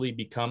actually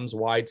becomes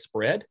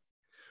widespread.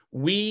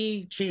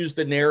 We choose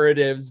the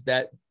narratives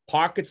that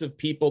pockets of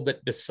people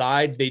that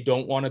decide they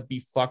don't want to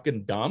be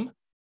fucking dumb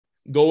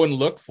go and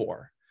look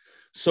for.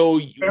 So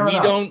Fair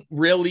enough. Don't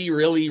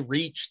really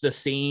reach the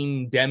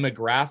same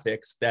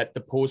demographics that the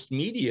post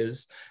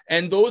medias,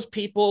 and those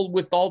people,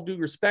 with all due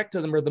respect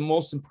to them, are the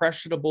most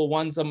impressionable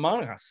ones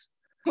among us.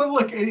 Well,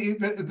 look,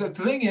 the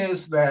thing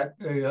is that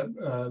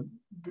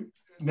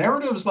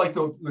narratives like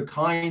the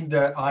kind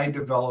that I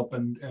develop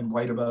and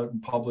write about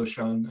and publish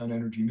on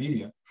energy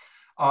media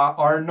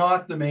are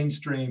not the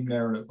mainstream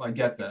narrative. I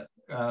get that.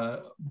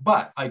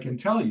 But I can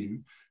tell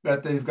you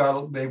that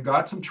they've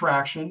got some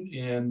traction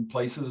in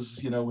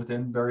places,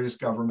 within various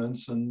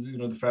governments, and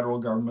the federal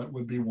government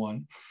would be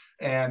one,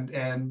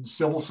 and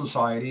civil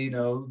society,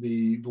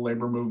 the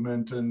labor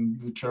movement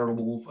and the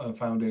charitable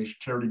foundation,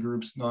 charity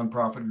groups,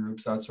 nonprofit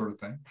groups, that sort of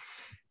thing.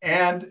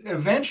 And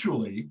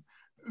eventually,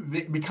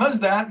 because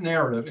that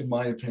narrative, in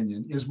my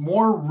opinion, is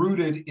more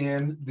rooted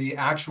in the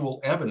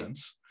actual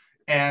evidence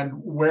and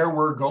where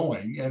we're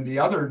going, and the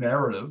other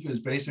narrative is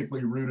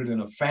basically rooted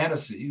in a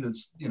fantasy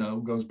that's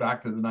goes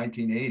back to the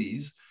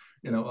 1980s,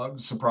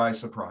 surprise,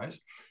 surprise,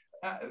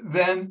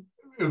 then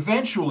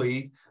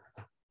eventually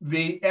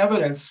the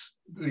evidence,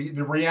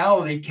 the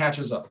reality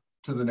catches up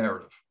to the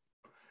narrative.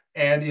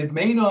 And it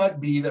may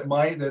not be that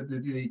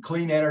the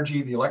clean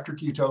energy, the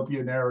electric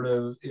utopia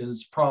narrative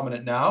is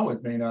prominent now.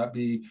 It may not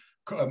be,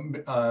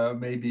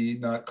 maybe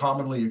not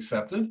commonly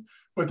accepted.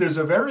 But there's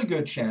a very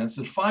good chance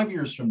that 5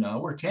 years from now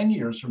or 10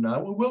 years from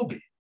now, it will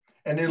be.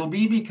 And it'll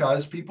be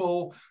because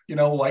people,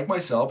 like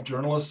myself,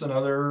 journalists and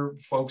other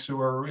folks who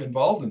are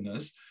involved in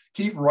this,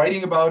 keep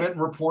writing about it and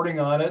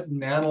reporting on it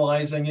and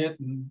analyzing it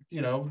and,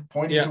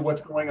 pointing to what's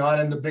going on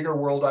in the bigger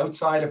world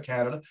outside of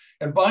Canada.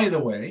 And by the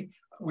way,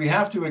 we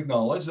have to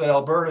acknowledge that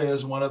Alberta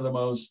is one of the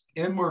most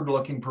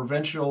inward-looking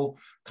provincial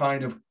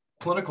kind of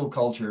political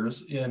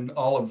cultures in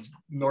all of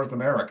North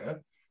America,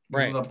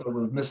 right up there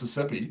with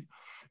Mississippi.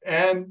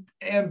 And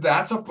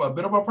that's a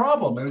bit of a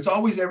problem. And it's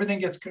always,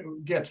 everything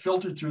gets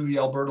filtered through the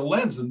Alberta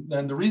lens.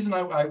 And the reason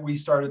we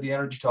started the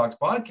Energy Talks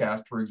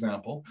podcast, for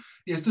example,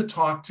 is to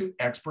talk to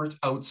experts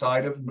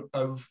outside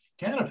of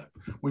Canada.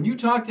 When you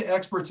talk to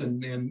experts in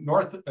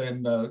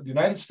the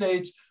United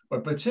States,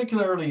 but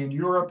particularly in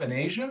Europe and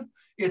Asia,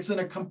 it's in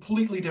a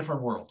completely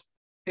different world.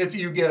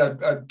 You get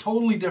a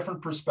totally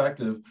different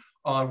perspective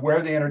on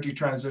where the energy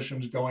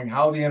transition is going,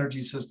 how the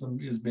energy system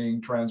is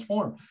being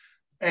transformed.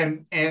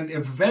 And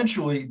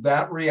eventually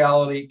that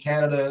reality,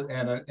 Canada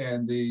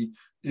and the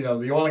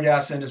oil and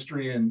gas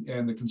industry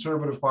and the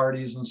conservative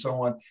parties and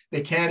so on,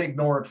 they can't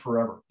ignore it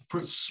forever.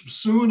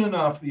 Soon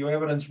enough, the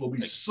evidence will be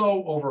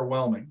so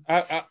overwhelming.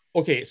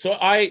 Tons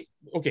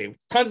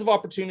of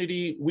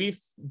opportunity.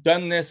 We've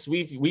done this.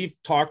 We've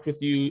talked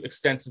with you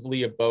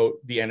extensively about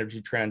the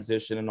energy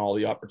transition and all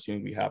the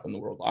opportunity we have in the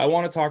world. I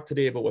want to talk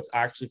today about what's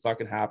actually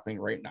fucking happening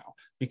right now,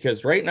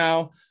 because right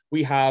now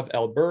we have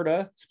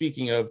Alberta,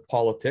 speaking of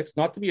politics,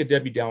 not to be a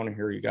Debbie Downer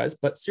here, you guys,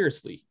 but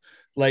seriously,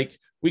 like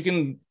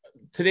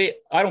today,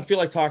 I don't feel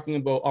like talking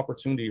about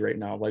opportunity right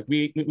now. Like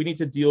we need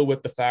to deal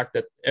with the fact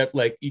that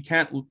like you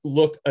can't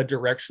look a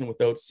direction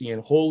without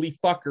seeing holy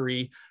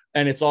fuckery,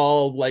 and it's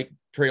all like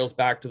trails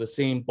back to the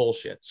same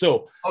bullshit.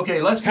 So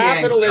okay, let's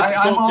capitalism.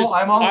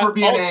 I'm all for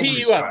being angry. I'll tee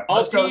you up.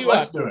 I'll tee you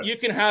up. You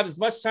can have as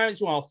much time as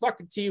you want. I'll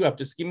fucking tee you up.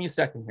 Just give me a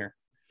second here.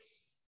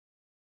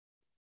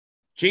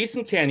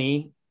 Jason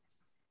Kenney,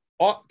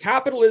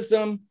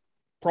 capitalism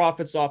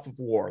profits off of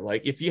war.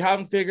 Like if you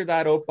haven't figured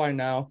that out by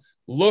now,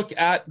 look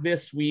at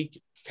this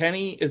week.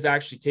 Kenney is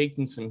actually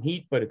taking some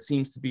heat, but it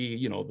seems to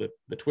be,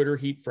 the Twitter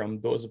heat from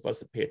those of us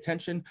that pay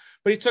attention.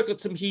 But he took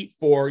some heat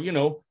for,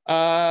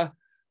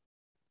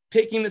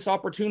 taking this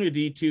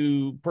opportunity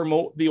to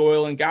promote the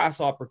oil and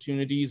gas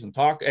opportunities and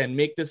talk and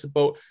make this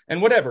about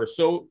and whatever.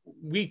 So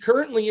we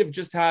currently have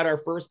just had our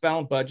first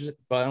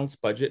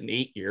balanced budget in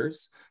 8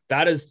 years.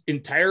 That is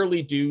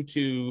entirely due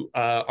to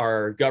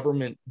our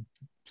government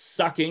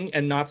sucking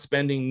and not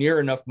spending near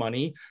enough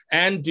money,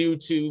 and due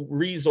to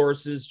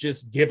resources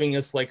just giving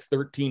us like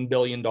 $13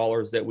 billion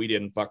that we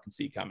didn't fucking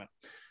see coming.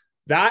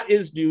 That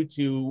is due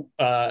to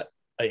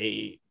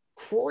a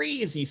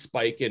crazy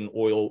spike in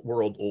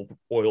world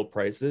oil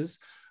prices,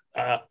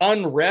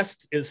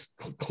 unrest is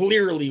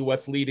clearly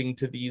what's leading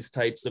to these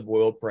types of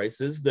oil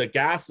prices. The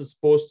gas is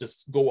supposed to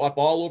go up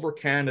all over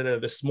Canada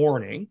this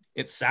morning.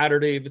 It's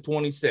Saturday, the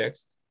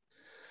 26th,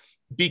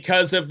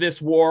 because of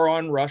this war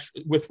on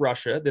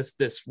Russia,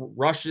 this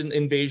Russian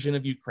invasion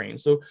of Ukraine.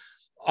 So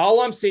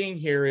all I'm saying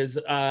here is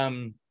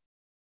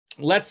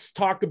let's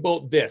talk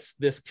about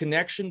this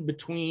connection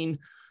between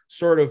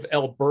sort of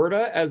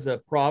Alberta as a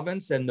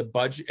province and the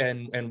budget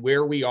and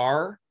where we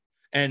are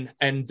and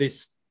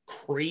this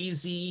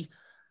crazy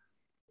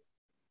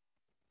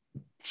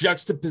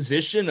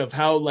juxtaposition of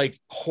how like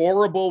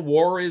horrible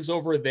war is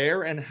over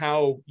there and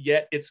how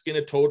yet it's going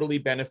to totally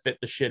benefit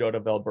the shit out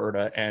of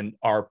Alberta, and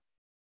our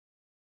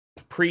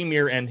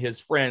premier and his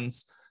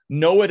friends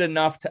know it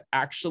enough to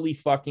actually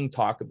fucking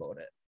talk about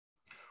it.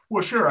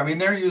 Well, sure. I mean,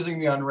 they're using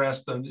the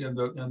unrest in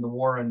the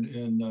war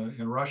in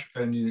Russia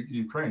and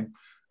Ukraine,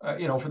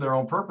 for their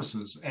own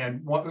purposes.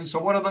 And what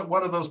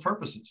are those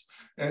purposes?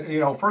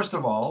 First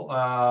of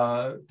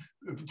all,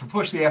 to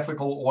push the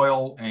ethical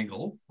oil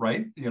angle,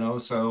 right?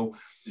 So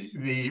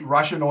the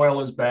Russian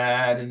oil is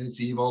bad and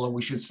it's evil and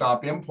we should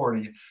stop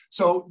importing it.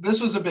 So this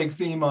was a big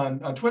theme on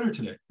Twitter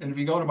today. And if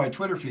you go to my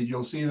Twitter feed,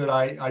 you'll see that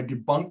I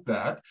debunked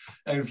that.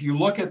 And if you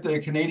look at the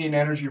Canadian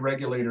Energy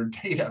Regulator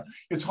data,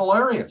 it's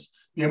hilarious.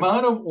 The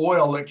amount of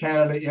oil that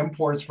Canada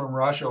imports from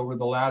Russia over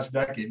the last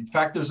decade. In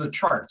fact, there's a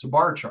chart, it's a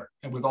bar chart,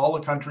 and with all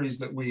the countries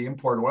that we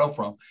import oil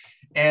from.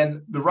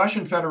 And the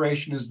Russian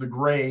Federation is the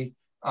gray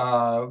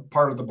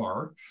part of the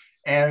bar.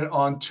 And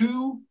on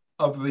 2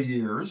 of the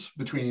years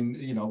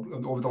between,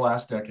 over the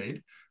last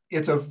decade,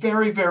 it's a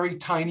very, very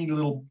tiny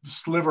little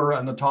sliver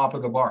on the top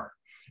of the bar.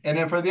 And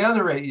then for the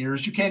other 8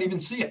 years, you can't even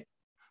see it.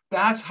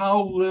 That's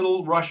how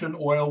little Russian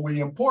oil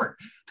we import.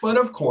 But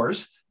of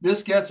course,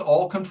 this gets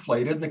all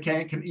conflated.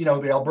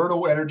 The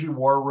Alberta Energy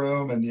War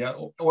Room and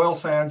the Oil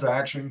Sands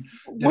Action.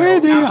 Where are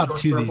they up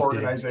to these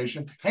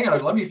organization. Days? Hang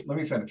on, let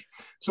me finish.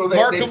 So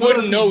Markham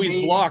wouldn't know he's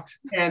blocked.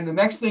 And the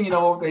next thing you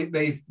know,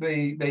 they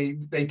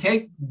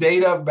take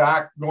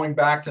data going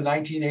back to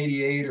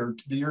 1988 or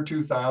to the year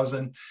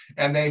 2000,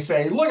 and they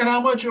say, look at how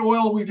much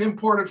oil we've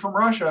imported from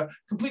Russia,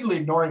 completely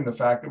ignoring the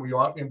fact that we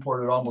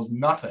imported almost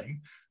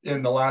nothing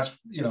in the last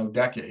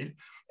decade.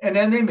 And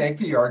then they make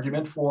the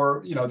argument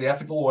for, the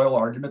ethical oil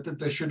argument that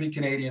this should be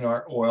Canadian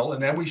oil.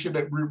 And then we should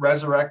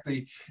resurrect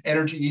the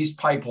Energy East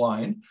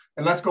pipeline.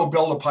 And let's go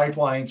build a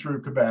pipeline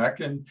through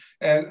Quebec.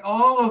 And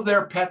all of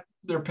their pet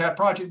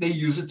project, they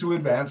use it to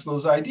advance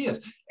those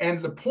ideas.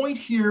 And the point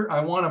here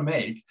I want to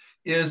make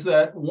is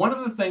that one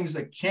of the things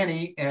that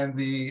Kenny and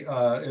the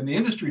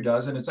industry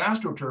does, and its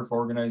AstroTurf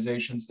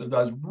organizations that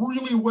does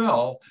really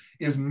well,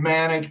 is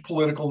manage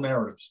political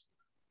narratives.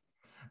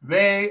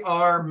 They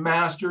are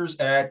masters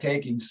at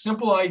taking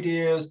simple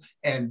ideas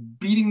and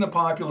beating the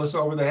populace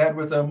over the head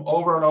with them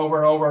over and over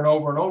and over and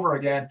over and over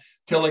again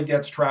till it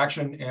gets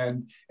traction,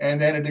 and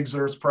then it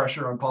exerts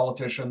pressure on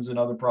politicians in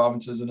other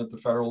provinces and at the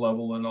federal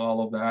level and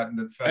all of that.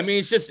 And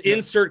it's just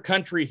insert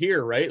country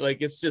here, right? Like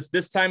it's just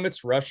this time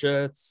it's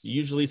Russia, it's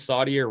usually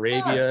Saudi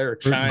Arabia or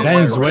China,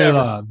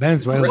 Venezuela,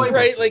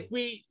 right? Like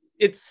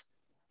it's.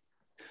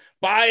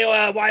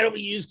 Why don't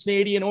we use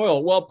Canadian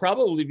oil? Well,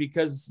 probably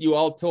because you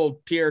all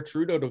told Pierre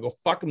Trudeau to go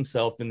fuck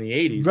himself in the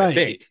 80s, right. I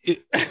think.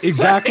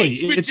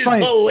 Exactly. Right? It's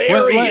fine.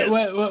 Hilarious.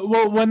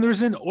 Well, when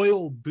there's an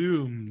oil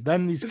boom,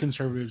 then these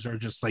conservatives are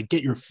just like,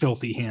 get your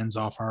filthy hands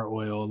off our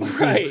oil.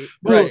 Like,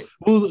 right.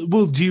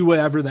 We'll do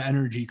whatever the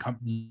energy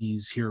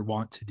companies here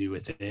want to do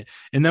with it.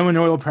 And then when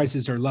oil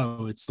prices are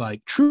low, it's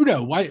like,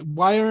 Trudeau,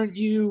 why aren't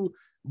you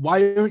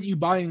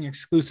buying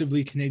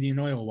exclusively Canadian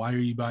oil? Why are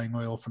you buying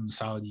oil from the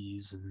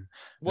Saudis and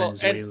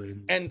Venezuela?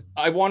 And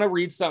I want to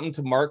read something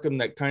to Markham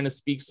that kind of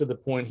speaks to the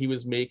point he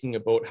was making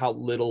about how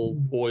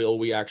little oil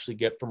we actually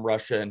get from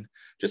Russia. And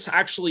just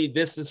actually,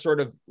 this is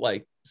sort of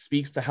like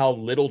speaks to how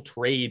little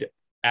trade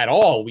at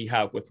all we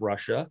have with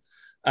Russia.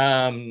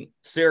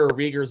 Sarah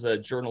Rieger's a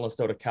journalist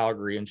out of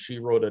Calgary, and she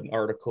wrote an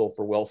article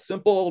for Well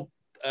Simple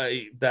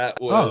that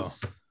was...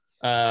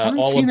 I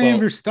haven't seen any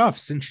of her stuff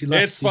since she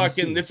left.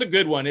 It's a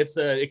good one. It's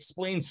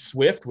Explain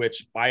Swift,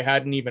 which I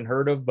hadn't even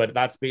heard of, but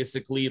that's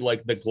basically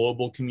like the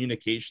global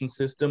communication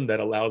system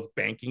that allows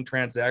banking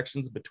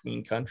transactions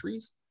between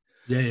countries.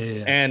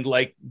 Yeah. And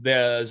like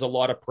there's a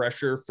lot of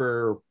pressure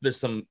there's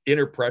some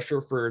inner pressure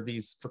for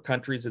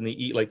countries in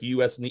the like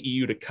US and the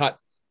EU to cut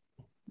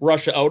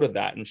Russia out of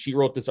that. And she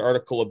wrote this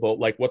article about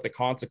like what the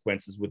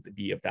consequences would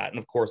be of that. And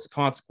of course the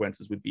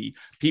consequences would be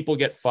people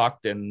get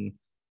fucked and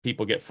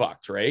people get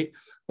fucked, right?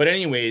 But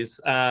anyways,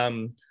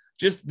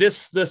 just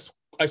this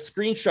I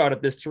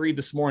screenshotted this to read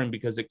this morning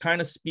because it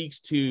kind of speaks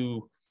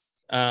to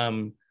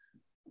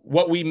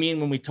what we mean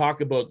when we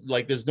talk about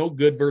like there's no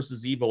good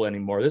versus evil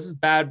anymore. This is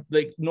bad.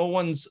 Like no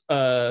one's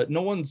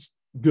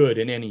good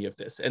in any of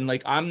this. And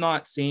like I'm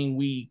not saying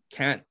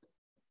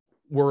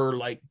we're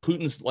like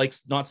Putin's like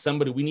not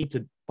somebody we need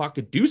to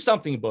fucking do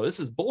something about. This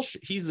is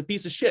bullshit. He's a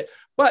piece of shit.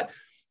 But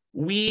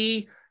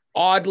we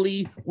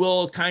oddly,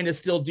 we'll kind of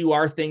still do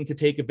our thing to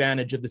take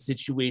advantage of the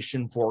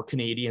situation for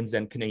Canadians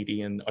and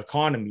Canadian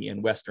economy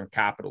and Western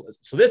capitalism.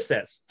 So this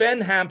says,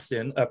 Fen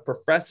Hampson, a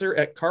professor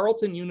at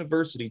Carleton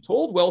University,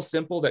 told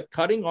Wealthsimple that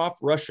cutting off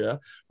Russia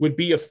would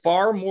be a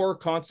far more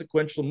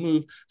consequential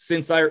move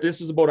this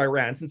was about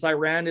Iran, since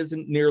Iran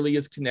isn't nearly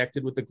as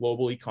connected with the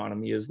global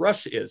economy as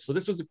Russia is. So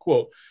this was a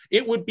quote.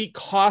 It would be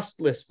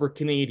costless for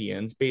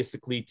Canadians,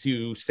 basically,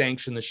 to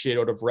sanction the shit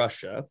out of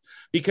Russia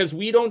because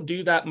we don't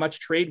do that much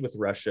trade with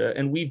Russia.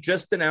 And we've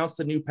just announced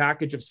a new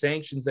package of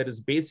sanctions that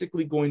is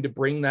basically going to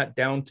bring that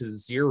down to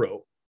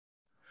zero.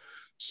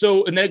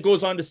 So, and then it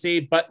goes on to say,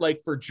 but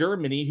like for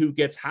Germany, who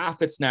gets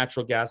half its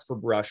natural gas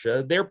from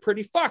Russia, they're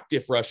pretty fucked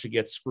if Russia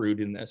gets screwed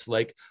in this.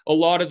 Like a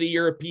lot of the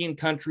European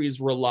countries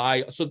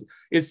rely. So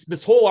it's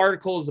this whole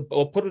article is,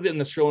 I'll put it in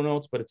the show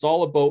notes, but it's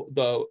all about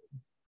the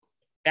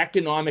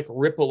economic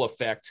ripple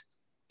effect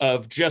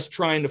of just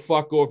trying to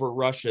fuck over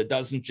Russia.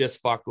 Doesn't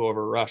just fuck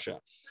over Russia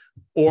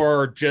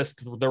or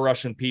just the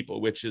Russian people,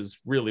 which is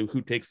really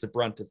who takes the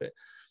brunt of it.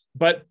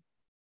 But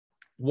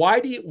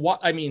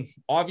I mean,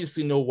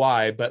 obviously know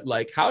why, but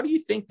like, how do you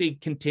think they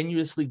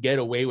continuously get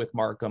away with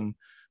Markham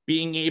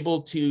being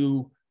able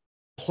to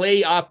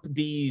play up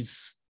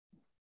these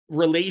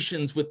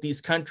relations with these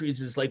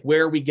countries is like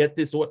where we get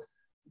this,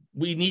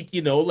 we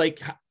need,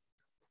 like,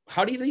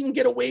 how do you even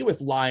get away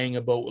with lying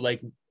about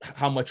like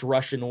how much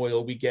Russian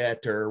oil we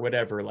get or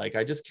whatever? Like,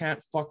 I just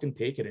can't fucking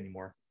take it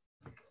anymore.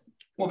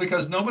 Well,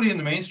 because nobody in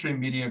the mainstream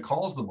media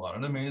calls them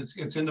on it. I mean,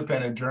 it's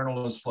independent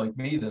journalists like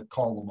me that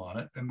call them on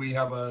it. And we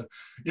have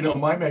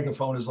my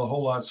megaphone is a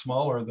whole lot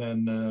smaller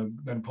than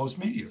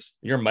Postmedia's.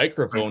 Your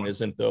microphone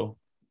isn't, though.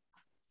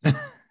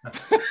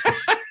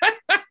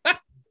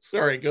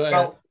 Sorry, go ahead.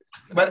 Well,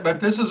 but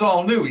this is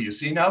all new. You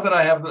see, now that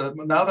I have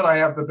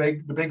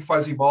the big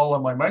fuzzy ball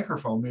on my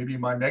microphone, maybe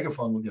my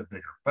megaphone will get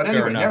bigger. But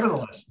anyway,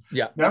 nevertheless,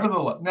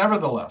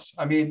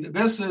 I mean,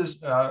 this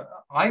is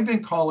I've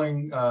been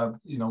calling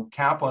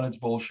cap on its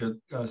bullshit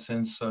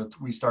since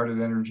we started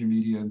Energy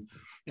Media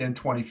in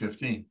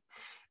 2015.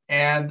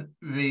 And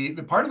the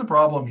part of the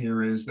problem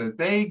here is that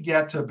they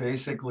get to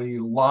basically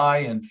lie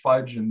and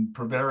fudge and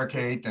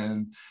prevaricate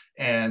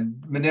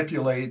and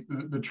manipulate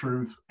the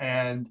truth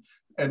and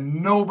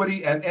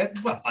nobody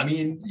well, I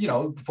mean,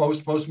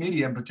 post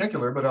media in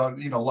particular, but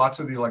lots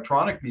of the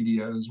electronic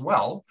media as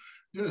well,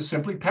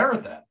 simply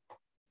parrot that,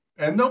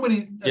 and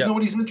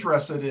nobody's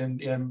interested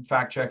in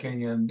fact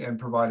checking and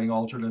providing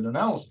alternate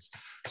analysis.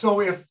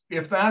 So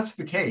if that's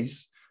the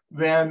case,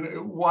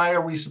 then why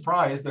are we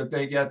surprised that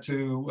they get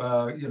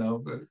to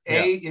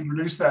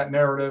introduce that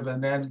narrative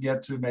and then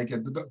get to make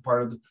it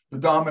the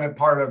dominant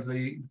part of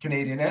the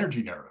Canadian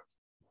energy narrative?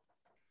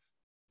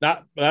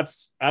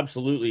 That's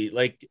absolutely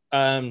like,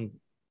 so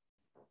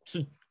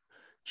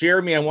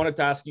Jeremy, I wanted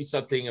to ask you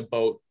something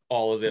about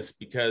all of this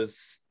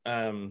because,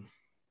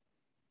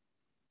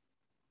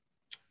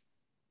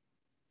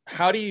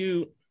 what do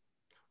you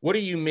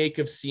make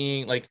of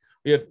seeing, like,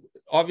 we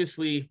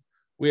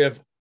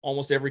have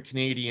almost every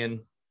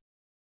Canadian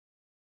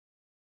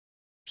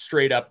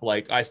straight up,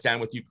 like, I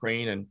stand with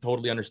Ukraine and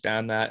totally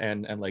understand that.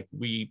 And like,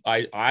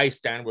 I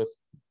stand with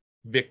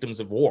victims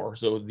of war.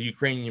 So the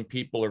Ukrainian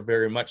people are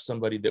very much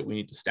somebody that we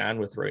need to stand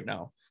with right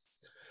now.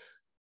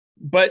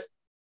 But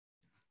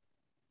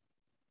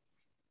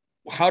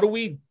how do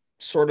we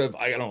sort of,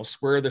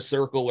 square the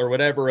circle or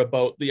whatever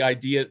about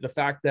the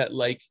fact that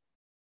like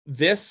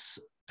this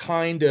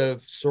kind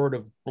of sort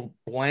of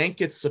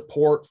blanket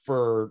support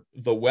for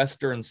the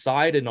Western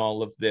side in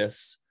all of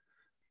this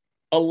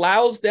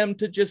allows them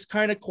to just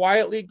kind of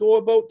quietly go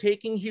about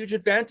taking huge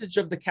advantage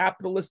of the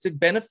capitalistic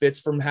benefits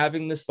from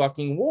having this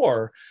fucking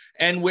war?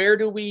 And where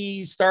do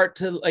we start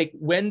to, like,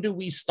 when do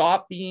we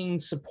stop being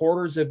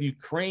supporters of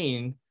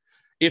Ukraine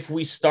if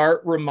we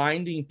start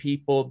reminding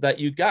people that,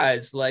 you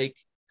guys, like,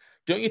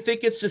 don't you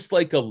think it's just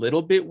like a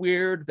little bit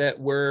weird that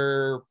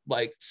we're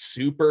like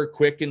super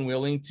quick and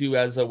willing to,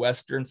 as a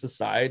Western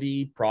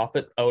society,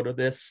 profit out of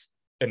this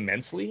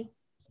immensely?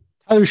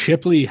 Tyler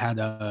Shipley had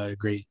a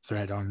great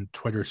thread on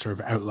Twitter sort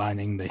of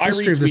outlining the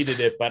history of this. I retweeted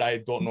it, but I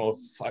don't know if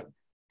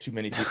too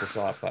many people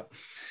saw it. But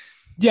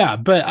yeah,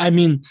 but I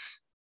mean,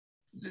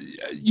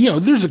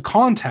 there's a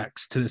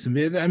context to this. I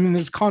mean,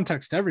 there's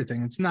context to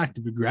everything. It's an act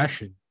of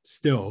aggression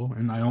still,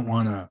 and I don't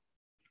want to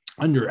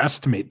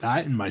underestimate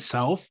that in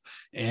myself.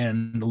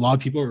 And a lot of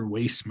people are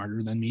way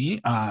smarter than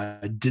me.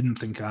 I didn't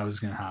think that was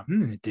going to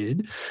happen, and it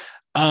did.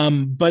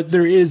 But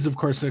there is, of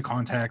course, a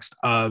context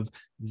of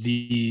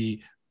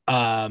the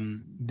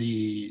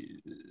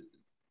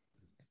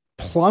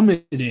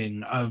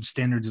plummeting of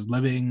standards of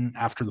living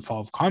after the fall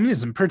of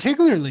communism,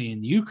 particularly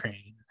in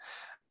Ukraine,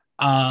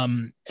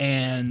 and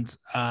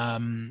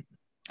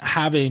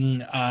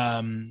having,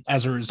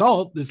 as a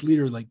result, this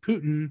leader like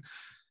Putin,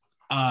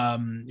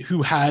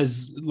 who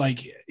has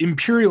like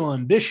imperial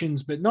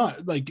ambitions, but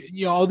not like,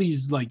 all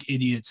these like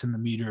idiots in the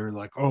media are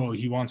like, oh,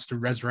 he wants to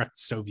resurrect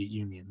the Soviet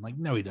Union. Like,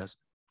 no, he doesn't.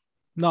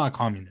 Not a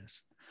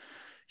communist.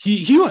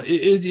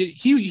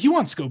 he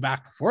wants to go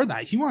back before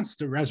that. He wants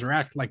to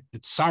resurrect like the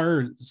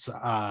Tsar's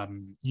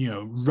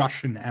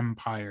Russian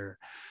Empire.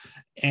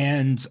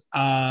 And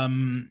I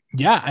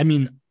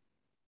mean,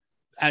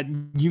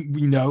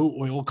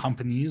 oil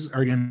companies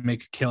are going to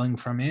make a killing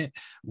from it.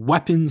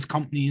 Weapons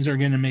companies are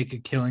going to make a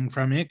killing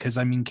from it, because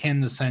I mean,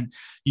 Canada sent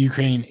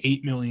Ukraine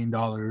 $8 million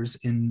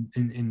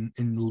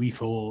in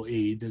lethal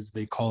aid, as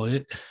they call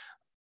it,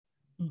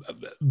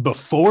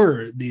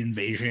 before the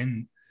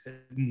invasion.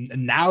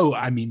 And now,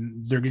 I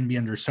mean, they're going to be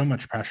under so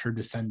much pressure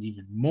to send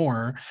even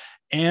more.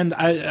 And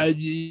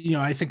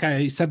I think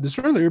I said this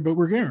earlier, but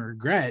we're going to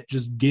regret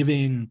just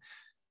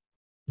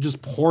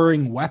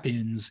pouring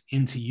weapons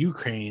into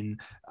Ukraine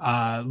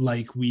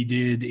like we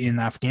did in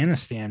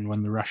Afghanistan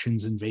when the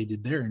Russians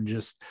invaded there, and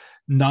just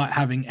not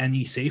having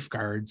any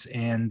safeguards.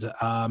 And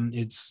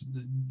it's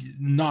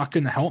not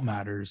going to help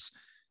matters.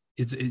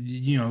 It's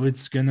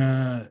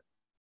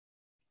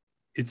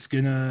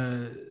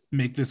gonna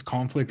make this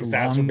conflict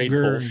exacerbate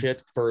longer,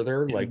 bullshit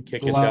further, like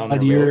kick it down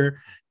the road.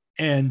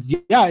 And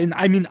and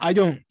I mean, I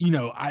don't,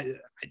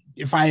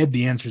 if I had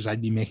the answers,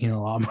 I'd be making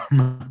a lot more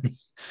money.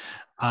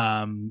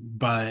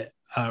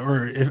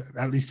 Or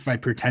at least if I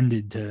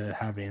pretended to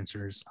have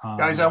answers.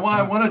 Guys, I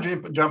want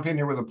to jump in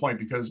here with a point,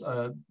 because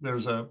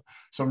there's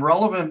some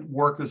relevant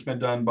work that's been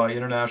done by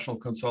international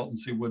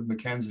consultancy Wood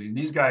Mackenzie. And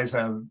these guys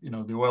have,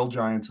 the oil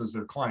giants as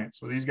their clients.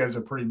 So these guys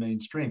are pretty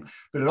mainstream,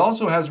 but it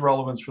also has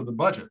relevance for the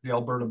budget, the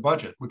Alberta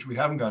budget, which we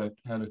haven't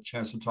had a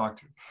chance to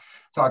talk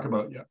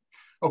about yet.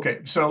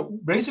 Okay, so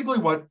basically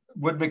what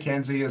Wood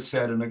Mackenzie has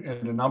said in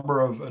a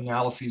number of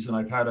analyses, and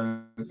I've had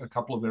a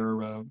couple of their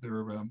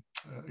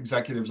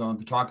executives on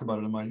to talk about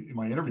it in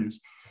my interviews,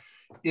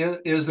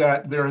 is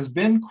that there has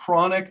been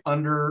chronic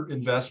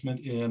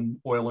underinvestment in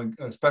oil, and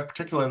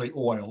particularly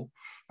oil,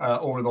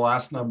 over the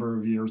last number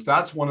of years.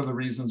 That's one of the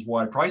reasons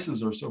why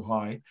prices are so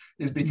high,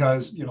 is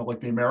because, like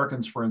the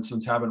Americans, for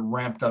instance, haven't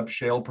ramped up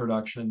shale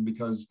production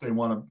because they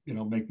want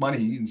to, make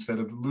money instead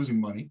of losing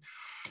money.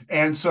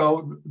 And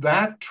so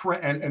that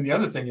and the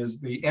other thing is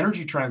the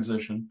energy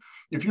transition.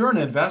 If you're an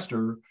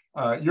investor,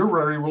 you're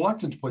very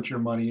reluctant to put your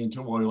money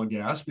into oil and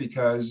gas,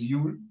 because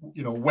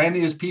when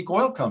is peak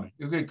oil coming?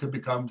 It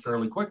could come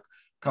fairly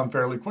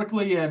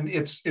quickly, and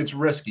it's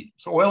risky.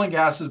 So oil and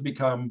gas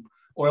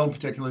oil in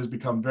particular has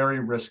become very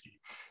risky.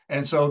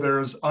 And so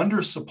there's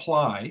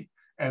undersupply,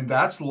 and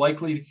that's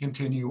likely to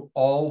continue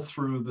all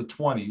through the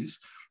 20s.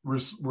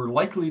 We're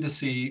likely to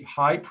see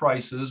high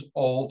prices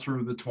all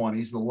through the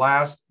 20s, the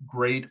last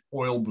great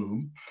oil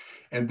boom.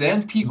 And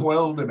then peak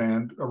oil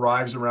demand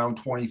arrives around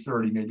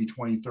 2030, maybe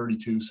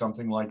 2032,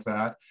 something like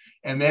that.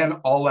 And then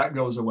all that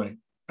goes away,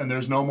 and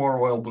there's no more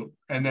oil boom.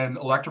 And then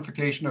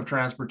electrification of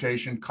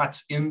transportation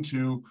cuts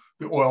into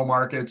the oil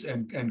markets,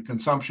 and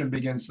consumption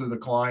begins to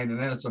decline. And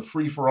then it's a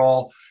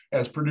free-for-all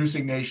as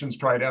producing nations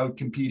try to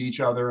outcompete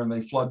each other, and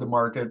they flood the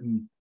market,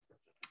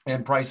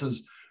 and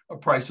prices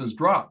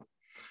drop.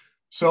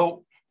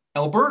 So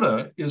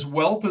Alberta is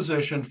well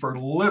positioned for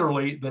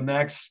literally the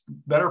next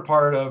better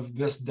part of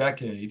this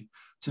decade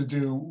to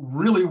do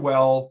really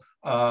well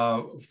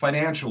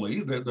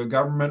financially. The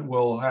government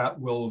will have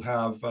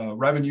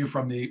revenue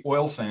from the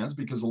oil sands,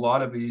 because a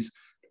lot of these,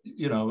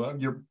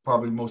 you're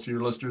probably, most of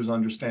your listeners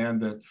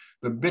understand that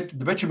the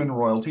bitumen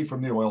royalty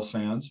from the oil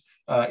sands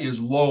is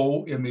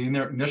low in the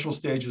initial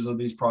stages of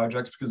these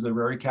projects, because they're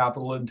very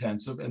capital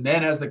intensive. And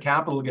then as the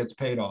capital gets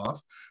paid off,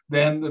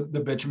 then the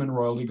bitumen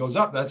royalty goes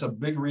up. That's a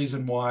big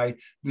reason why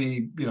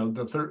the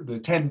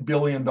 $10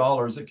 billion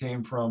that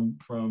came from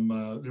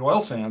the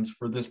oil sands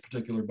for this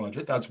particular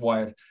budget, that's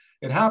why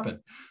it happened.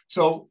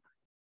 So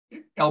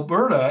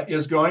Alberta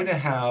is going to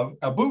have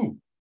a boom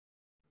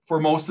for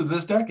most of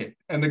this decade,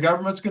 and the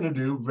government's going to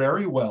do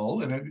very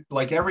well. And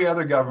like every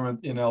other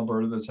government in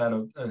Alberta that's had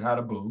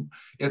a boom,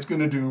 it's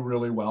going to do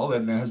really well.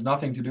 And it has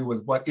nothing to do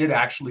with what it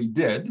actually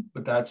did,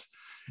 but that's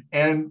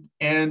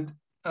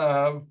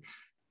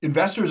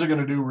investors are going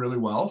to do really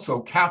well. So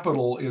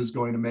capital is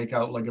going to make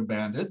out like a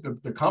bandit.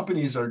 The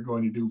companies are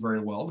going to do very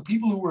well. The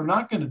people who are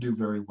not going to do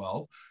very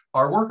well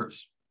are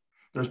workers.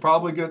 There's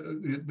probably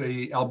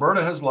the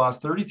Alberta has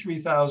lost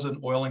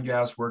 33,000 oil and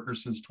gas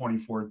workers since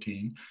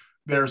 2014.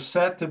 They're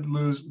set to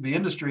lose, the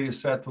industry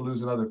is set to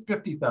lose another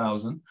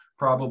 50,000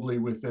 probably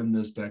within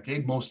this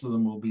decade. Most of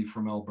them will be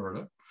from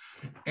Alberta.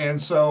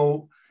 And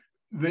so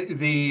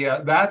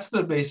that's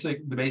the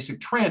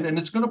basic trend, and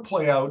it's going to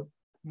play out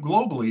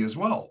globally as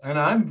well. And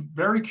I'm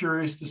very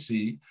curious to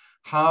see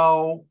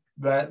how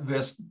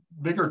this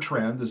bigger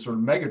trend, this sort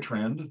of mega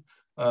trend,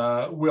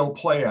 will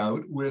play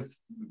out with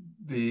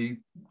the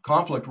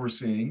conflict we're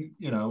seeing,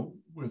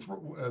 with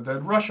that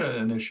Russia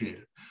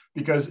initiated,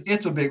 because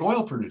it's a big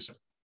oil producer.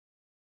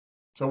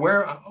 So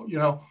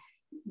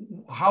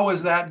how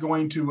is that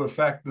going to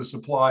affect the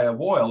supply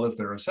of oil if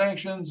there are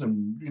sanctions,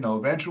 and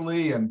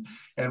eventually, and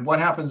what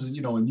happens in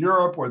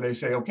Europe, where they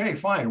say, okay,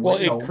 fine. Well,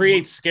 it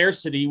creates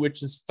scarcity,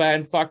 which is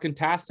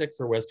fantastic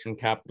for Western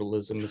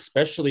capitalism,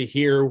 especially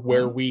here,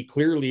 where we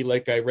clearly,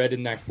 like I read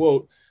in that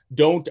quote,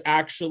 don't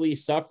actually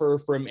suffer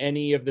from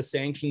any of the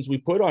sanctions we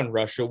put on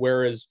Russia,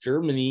 whereas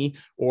Germany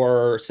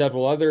or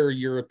several other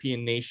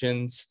European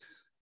nations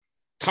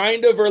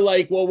kind of are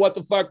like, well, what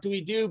the fuck do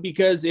we do?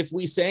 Because if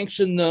we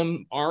sanction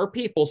them, our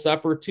people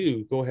suffer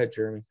too. Go ahead,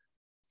 Jeremy.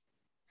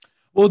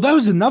 Well, that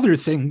was another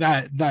thing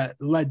that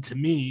led to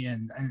me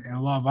and a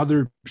lot of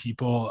other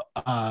people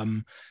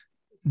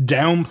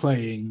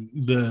downplaying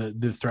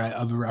the threat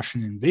of a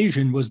Russian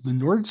invasion was the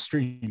Nord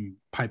Stream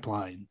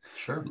pipeline.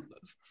 Sure.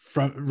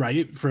 From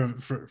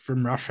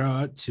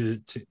Russia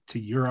to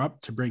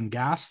Europe to bring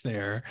gas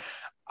there.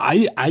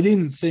 I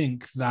didn't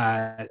think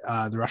that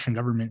the Russian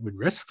government would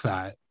risk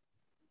that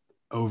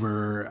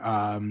over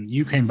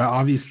Ukraine, but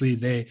obviously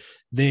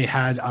they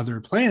had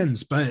other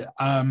plans. But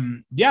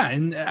yeah,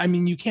 and I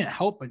mean, you can't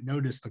help but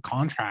notice the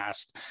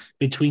contrast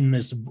between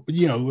this,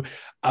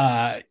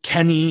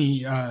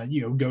 Kenny,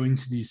 going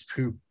to these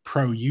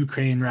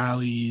pro-Ukraine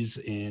rallies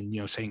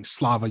and saying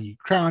Slava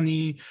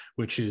Ukraini,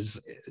 which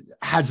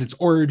has its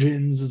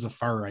origins as a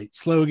far-right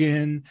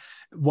slogan,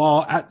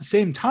 while at the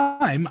same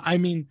time, I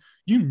mean,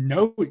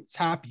 it's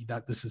happy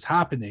that this is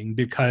happening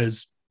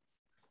because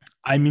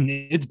I mean,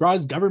 it's brought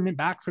his government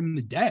back from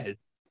the dead.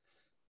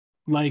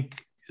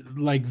 Like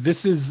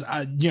this is,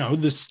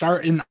 the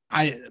start. And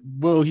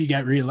will he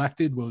get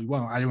reelected?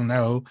 Well, I don't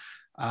know.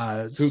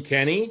 Who,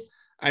 Kenny?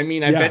 I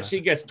mean, I bet she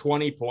gets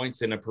 20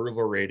 points in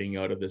approval rating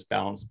out of this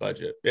balanced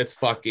budget. It's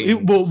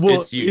fucking.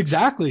 It's huge.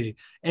 Exactly,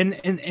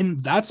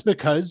 and that's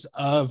because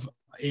of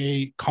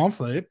a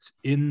conflict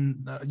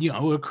in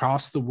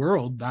across the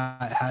world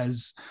that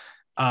has.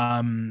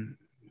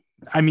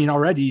 I mean,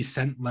 already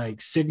sent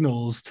like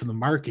signals to the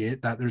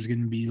market that there's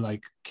going to be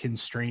like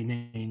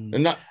constraining.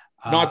 And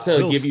not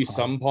to give you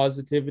some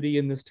positivity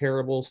in this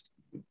terrible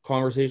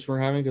conversation we're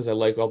having, because I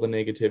like all the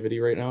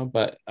negativity right now.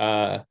 But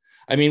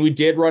I mean, we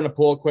did run a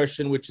poll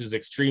question, which is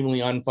extremely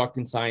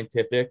unfucking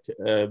scientific,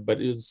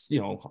 but it was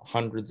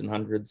hundreds and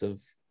hundreds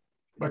of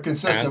but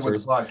consistent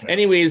answers. With the podcast.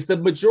 Anyways, the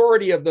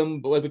majority of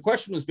them. The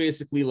question was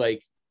basically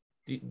like,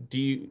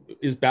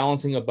 is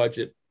balancing the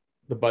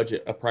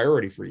budget a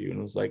priority for you? And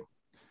it was like,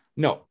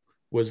 no,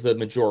 was the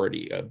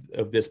majority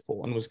of this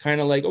poll, and was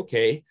kind of like,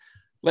 okay,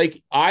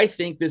 like, I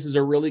think this is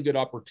a really good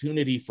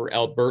opportunity for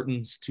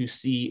Albertans to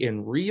see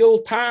in real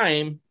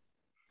time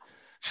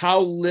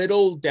how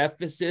little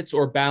deficits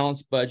or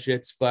balanced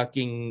budgets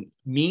fucking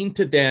mean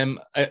to them,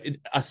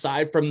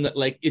 aside from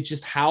it's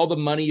just how the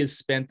money is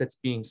spent that's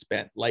being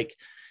spent. Like,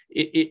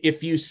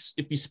 if you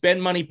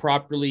spend money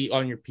properly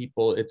on your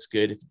people, it's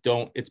good. If you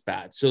don't, it's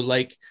bad. So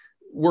like,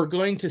 we're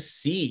going to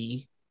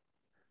see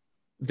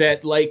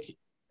that, like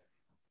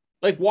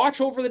watch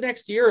over the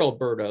next year,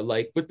 Alberta,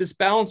 like with this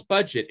balanced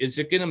budget, is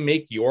it going to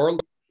make your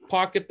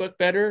pocketbook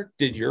better?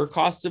 Did your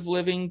cost of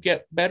living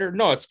get better?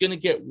 No, it's going to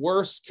get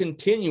worse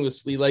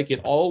continuously, like it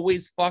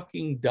always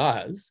fucking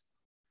does.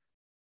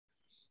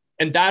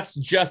 And that's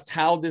just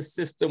how this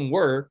system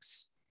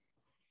works.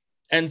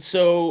 And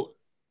so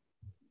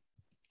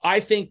I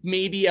think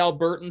maybe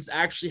Albertans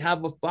actually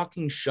have a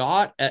fucking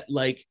shot at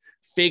like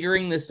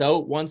figuring this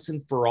out once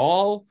and for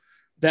all,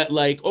 that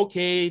like,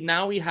 okay,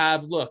 now we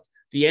have, look,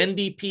 the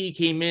NDP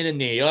came in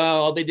and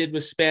all they did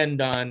was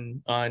spend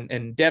on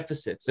and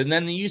deficits. And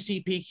then the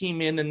UCP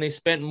came in and they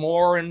spent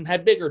more and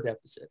had bigger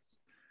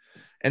deficits.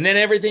 And then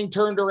everything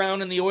turned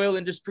around in the oil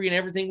industry, and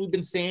everything we've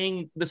been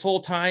saying this whole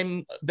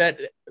time,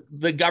 that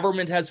the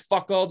government has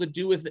fuck all to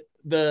do with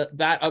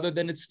that other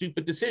than its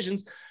stupid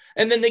decisions.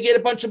 And then they get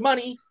a bunch of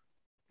money,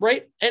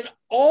 right? And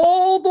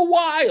all the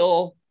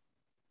while,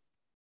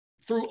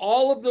 through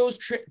all of those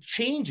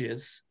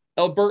changes,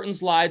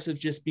 Albertans' lives have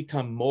just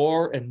become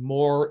more and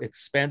more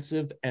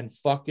expensive and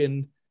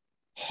fucking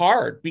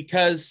hard,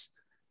 because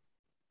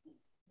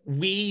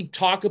we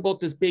talk about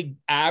this big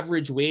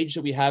average wage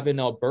that we have in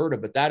Alberta,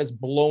 but that is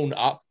blown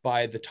up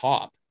by the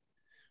top.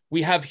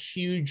 We have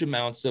huge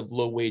amounts of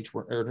low wage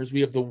earners.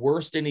 We have the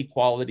worst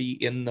inequality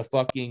in the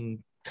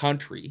fucking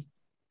country.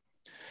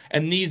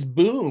 And these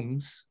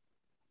booms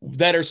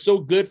that are so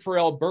good for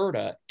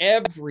Alberta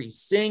every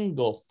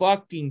single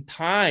fucking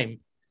time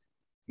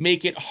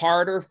make it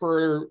harder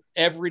for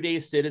everyday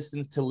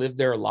citizens to live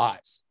their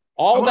lives.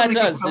 All that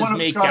does is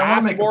make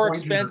gas more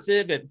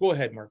expensive. And go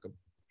ahead, Markham.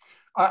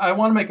 I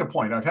want to make a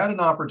point. I've had an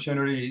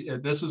opportunity.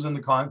 This is in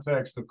the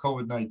context of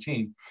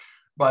COVID-19,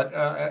 but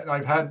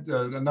I've had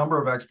a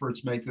number of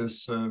experts make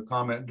this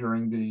comment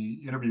during the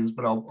interviews,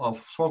 but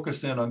I'll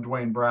focus in on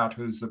Dwayne Bratt,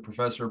 who's the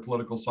professor of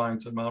political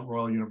science at Mount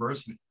Royal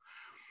University.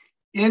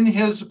 In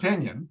his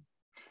opinion,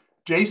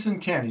 Jason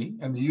Kenney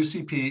and the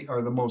UCP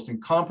are the most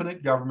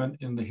incompetent government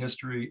in the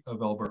history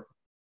of Alberta.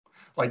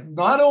 Like,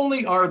 not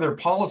only are their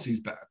policies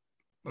bad,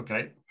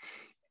 okay,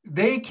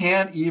 they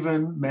can't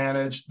even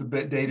manage the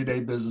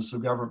day-to-day business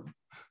of government.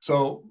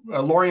 So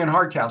Lorian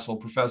Hardcastle,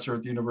 professor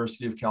at the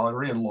University of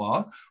Calgary in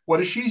law, what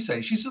does she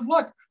say? She said,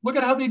 look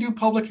at how they do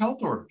public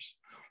health orders.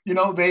 They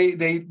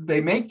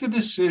make the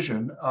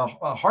decision,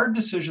 a hard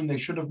decision they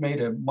should have made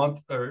a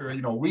month or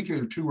a week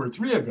or two or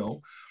three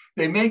ago.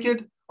 They make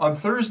it on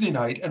Thursday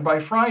night, and by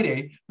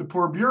Friday, the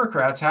poor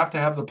bureaucrats have to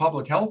have the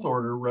public health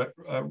order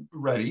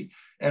ready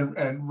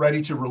and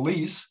ready to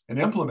release and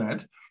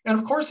implement. And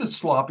of course, it's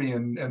sloppy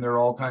and there are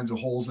all kinds of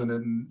holes in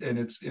it, and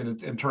it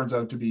turns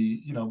out to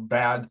be, you know, a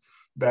bad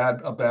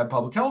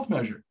public health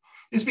measure.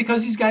 It's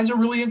because these guys are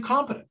really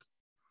incompetent.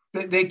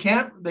 They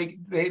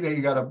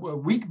got a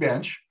weak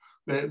bench.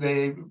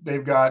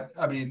 They've got,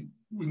 I mean,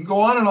 we can go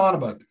on and on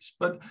about this,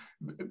 but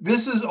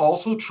this is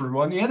also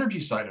true on the energy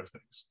side of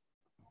things.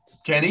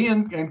 Kenny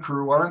and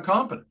crew are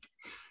incompetent.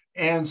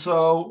 And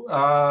so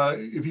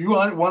if you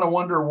want to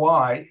wonder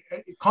why,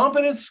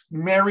 competence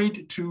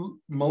married to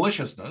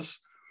maliciousness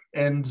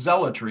and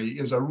zealotry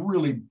is a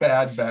really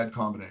bad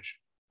combination.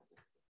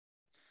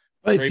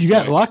 But if you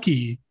get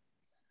lucky,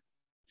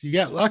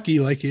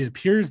 like it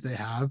appears they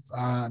have,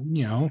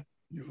 you know,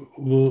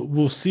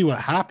 we'll see what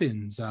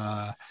happens.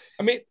 I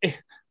mean,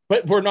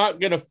 but we're not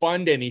going to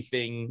fund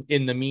anything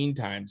in the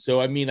meantime.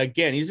 So, I mean,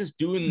 again, he's just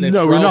doing the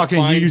we're not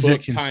going to use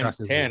it times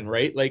 10,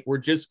 right? Like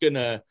we're going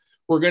to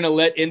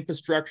let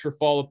infrastructure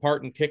fall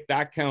apart and kick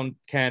that can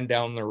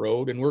down the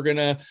road. And we're going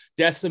to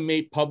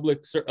decimate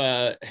public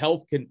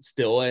health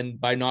still, and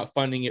by not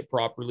funding it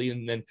properly.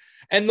 And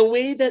the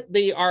way that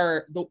they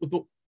are,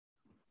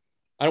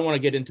 I don't want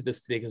to get into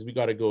this today because we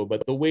got to go,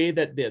 but the way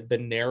that the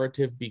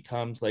narrative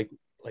becomes like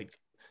you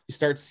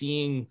start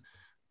seeing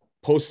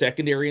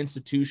post-secondary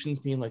institutions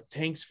being like,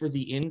 thanks for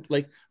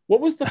like,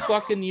 what was the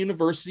fucking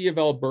University of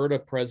Alberta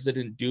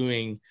president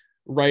doing,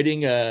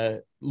 writing a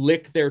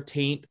lick their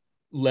taint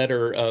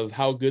letter of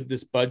how good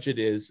this budget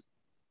is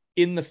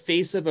in the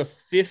face of a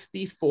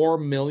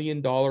 $54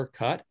 million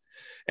cut?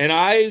 And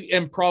I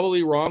am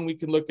probably wrong. We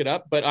can look it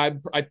up, but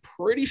I'm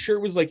pretty sure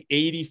it was like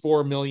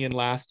 84 million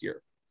last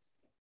year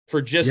for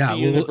just the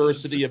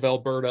University of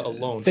Alberta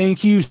alone.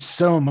 Thank you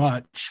so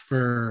much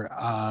for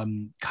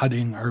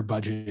cutting our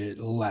budget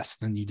less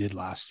than you did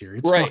last year.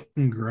 It's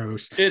fucking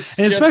gross.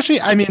 Especially,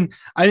 I mean,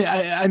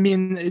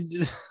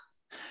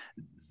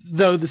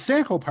 though the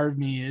cynical part of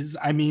me is,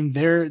 I mean,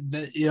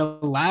 it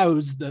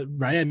allows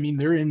right. I mean,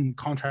 they're in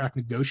contract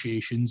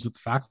negotiations with the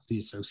Faculty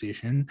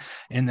Association,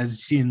 and as you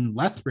see in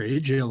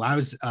Lethbridge, it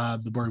allows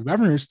the Board of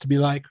Governors to be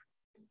like,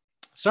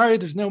 sorry,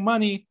 there's no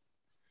money.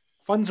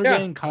 Funds are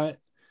getting cut.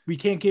 We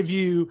can't give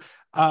you,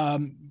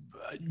 the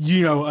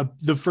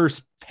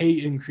first pay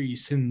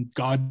increase in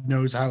God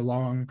knows how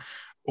long,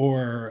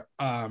 or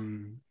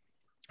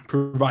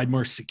provide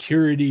more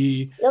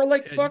security, or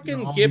like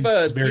fucking give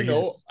I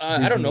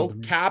don't know,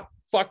 cap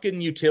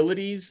fucking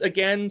utilities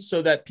again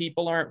so that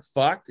people aren't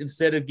fucked,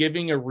 instead of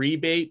giving a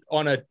rebate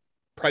on a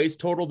price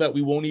total that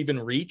we won't even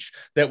reach,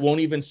 that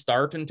won't even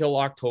start until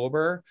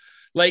October.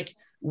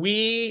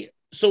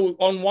 So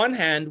on one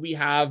hand, we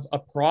have a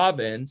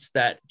province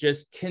that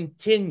just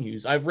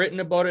continues. I've written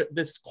about it,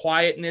 this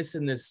quietness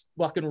and this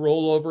fucking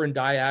rollover and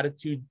die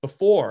attitude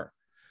before.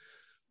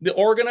 The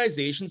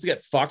organizations that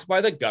get fucked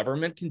by the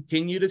government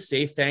continue to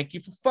say, thank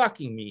you for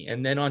fucking me.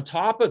 And then on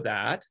top of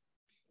that,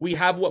 we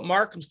have what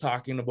Markham's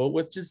talking about,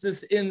 with just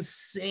this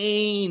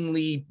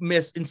insane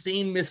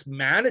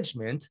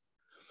mismanagement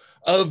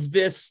of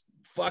this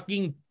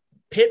fucking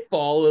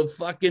pitfall of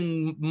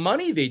fucking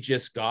money they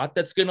just got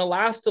that's going to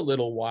last a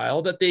little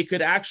while, that they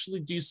could actually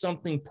do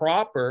something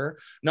proper,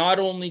 not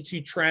only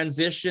to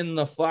transition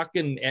the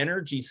fucking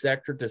energy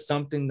sector to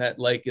something that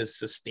like is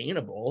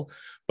sustainable,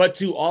 but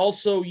to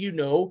also,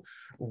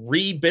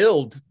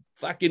 rebuild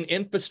fucking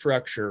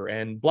infrastructure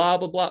and blah,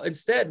 blah, blah.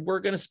 Instead, we're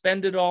going to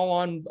spend it all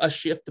on a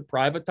shift to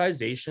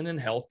privatization and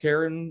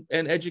healthcare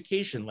and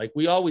education, like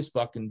we always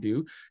fucking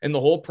do. And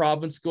the whole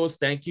province goes,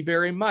 thank you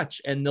very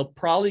much. And they'll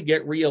probably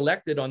get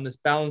reelected on this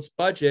balanced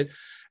budget.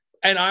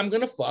 And I'm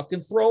going to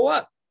fucking throw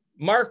up.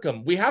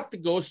 Markham, we have to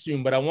go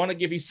soon, but I want to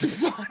give you some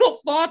final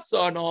thoughts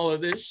on all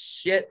of this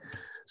shit.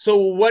 So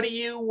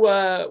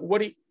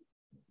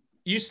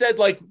you said,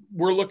 like,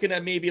 we're looking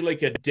at maybe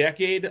like a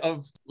decade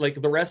of,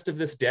 like, the rest of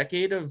this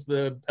decade of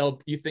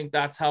you think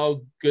that's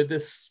how good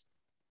this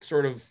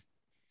sort of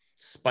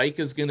spike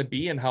is going to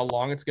be and how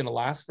long it's going to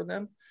last for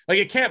them? Like,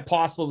 it can't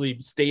possibly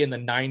stay in the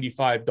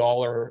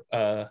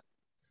 $95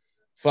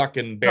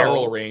 fucking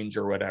barrel range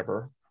or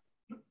whatever.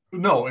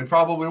 No, it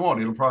probably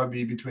won't. It'll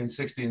probably be between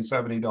 $60 and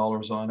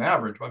 $70 on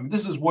average. I mean,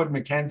 this is Wood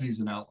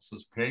Mackenzie's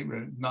analysis, okay,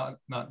 not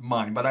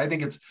mine. But I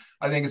think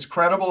it's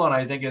credible, and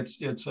I think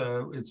it's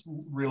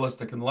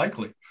realistic and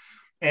likely.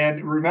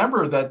 And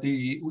remember that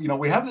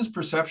we have this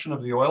perception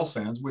of the oil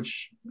sands,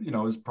 which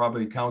is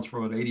probably accounts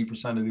for about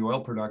 80% of the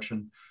oil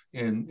production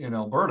in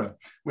Alberta.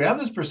 We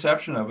have this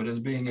perception of it as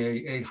being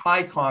a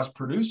high cost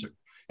producer,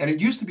 and it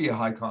used to be a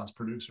high cost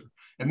producer.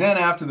 And then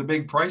after the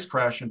big price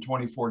crash in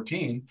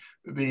 2014,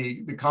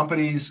 the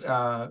companies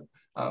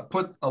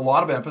put a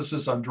lot of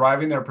emphasis on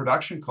driving their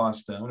production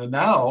costs down. And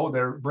now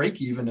their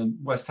break even in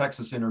West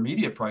Texas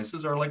intermediate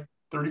prices are like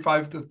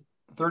 $30 to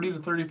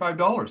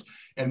 $35.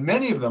 And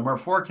many of them are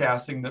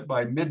forecasting that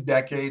by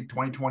mid-decade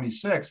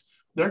 2026,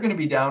 they're going to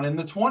be down in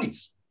the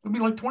 20s. It'll be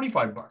like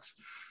 $25.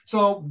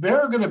 So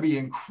they're going to be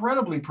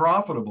incredibly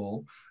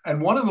profitable.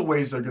 And one of the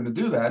ways they're going to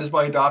do that is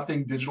by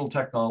adopting digital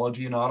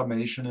technology and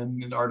automation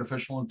and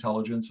artificial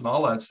intelligence and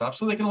all that stuff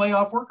so they can lay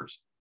off workers.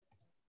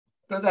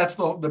 That's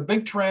the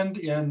big trend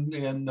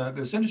in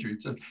this industry.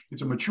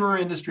 It's a mature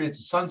industry. It's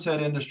a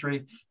sunset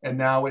industry. And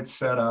now it's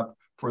set up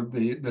for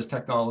this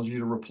technology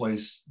to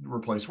replace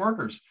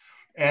workers.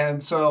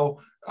 And so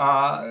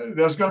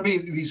there's going to be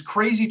these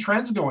crazy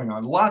trends going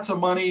on. Lots of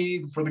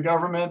money for the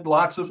government,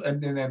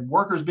 and then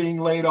workers being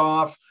laid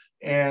off.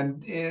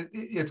 And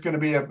it's going to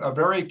be a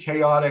very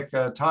chaotic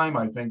time,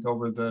 I think,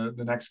 over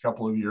the next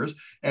couple of years.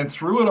 And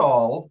through it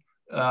all,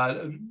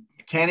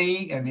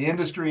 Kenny and the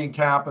industry and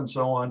CAP and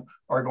so on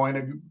are going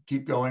to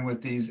keep going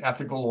with these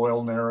ethical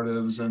oil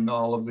narratives and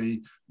all of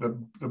the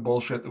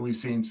bullshit that we've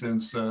seen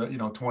since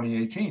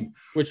 2018,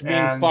 which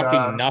means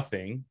fucking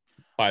nothing,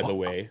 by the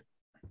way.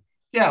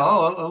 Yeah,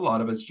 a lot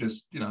of it's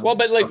just Well,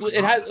 but like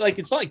it has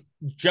it's not like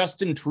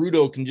Justin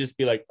Trudeau can just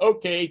be like,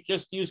 okay,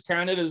 just use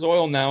Canada's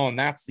oil now, and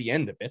that's the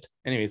end of it.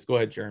 Anyways, go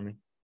ahead, Jeremy.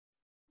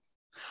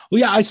 Well,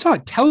 yeah, I saw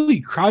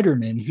Kelly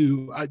Kreiderman,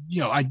 who I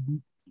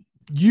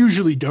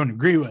usually don't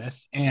agree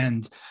with,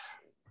 and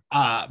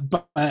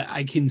but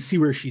I can see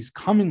where she's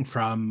coming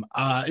from.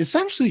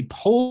 Essentially,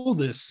 pull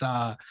this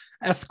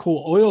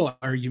ethical oil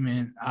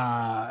argument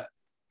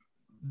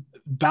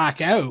back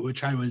out,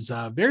 which I was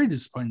very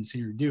disappointed to see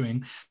her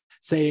doing,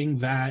 saying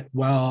that,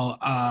 well,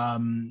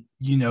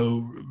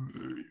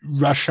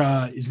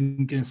 Russia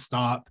isn't going to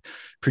stop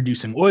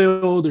producing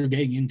oil. They're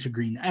getting into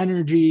green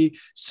energy.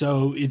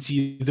 So it's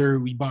either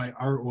we buy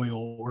our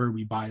oil or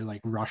we buy like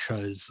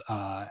Russia's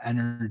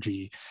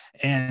energy.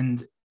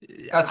 And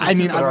that's a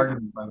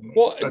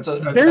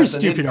very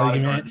stupid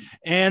argument.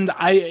 And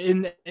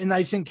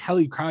I think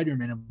Kelly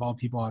Kreiderman, of all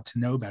people, ought to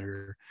know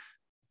better.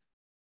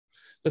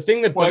 The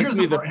thing that bugs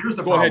me, here's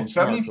the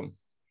problem.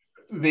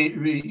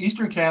 The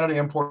Eastern Canada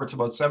imports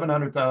about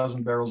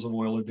 700,000 barrels of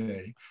oil a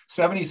day.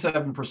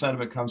 77%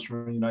 of it comes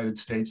from the United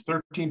States.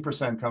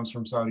 13% comes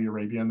from Saudi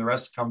Arabia, and the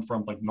rest come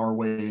from like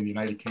Norway and the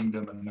United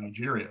Kingdom and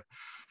Nigeria.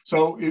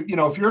 So,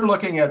 if you're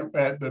looking at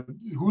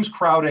who's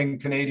crowding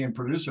Canadian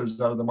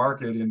producers out of the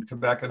market in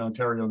Quebec and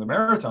Ontario and the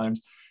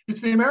Maritimes,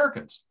 it's the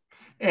Americans.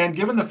 And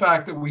given the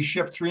fact that we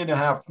ship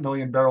 3.5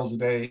 million barrels a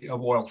day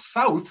of oil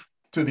south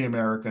to the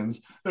Americans,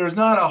 there's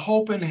not a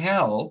hope in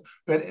hell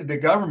that the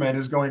government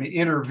is going to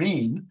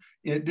intervene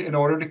in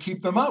order to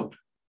keep them out.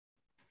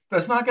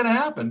 That's not going to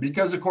happen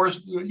because, of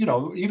course,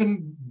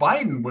 even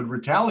Biden would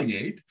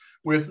retaliate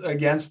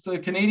against the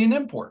Canadian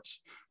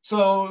imports.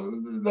 So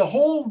the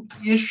whole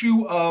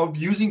issue of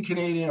using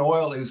Canadian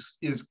oil is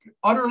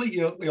utterly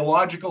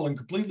illogical and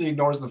completely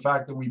ignores the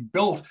fact that we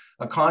built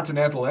a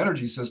continental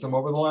energy system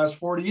over the last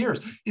 40 years.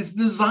 It's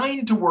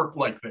designed to work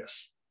like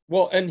this.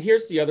 Well, and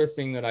here's the other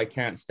thing that I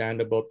can't stand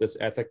about this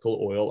ethical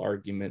oil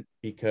argument,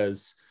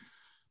 because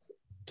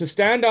to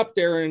stand up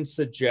there and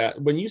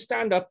suggest, when you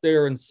stand up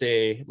there and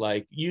say,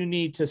 like, we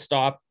need to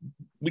stop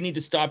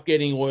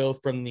getting oil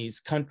from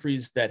these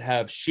countries that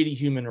have shitty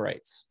human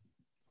rights.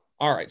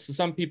 All right, so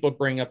some people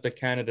bring up that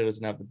Canada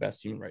doesn't have the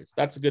best human rights.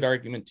 That's a good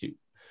argument too.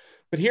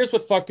 But here's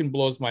what fucking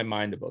blows my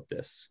mind about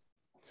this.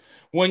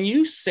 When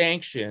you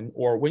sanction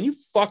or when you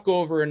fuck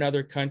over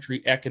another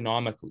country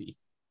economically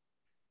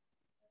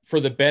for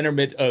the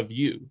betterment of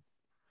you,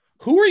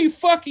 who are you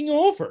fucking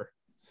over?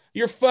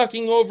 You're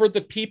fucking over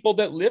the people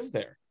that live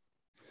there.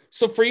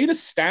 So for you to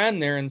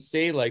stand there and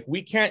say, like,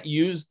 we can't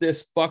use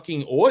this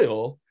fucking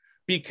oil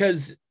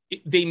because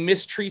they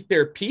mistreat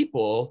their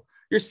people,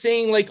 you're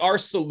saying like our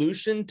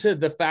solution to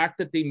the fact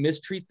that they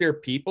mistreat their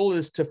people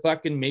is to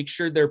fucking make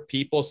sure their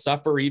people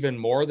suffer even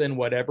more than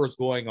whatever's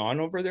going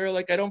on over there.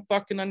 Like, I don't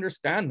fucking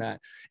understand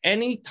that.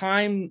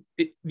 Anytime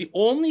the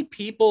only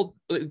people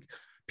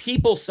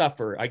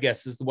suffer, I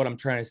guess is what I'm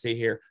trying to say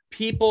here.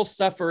 People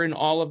suffer in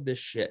all of this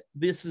shit.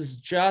 This is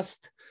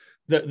just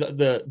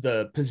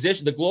the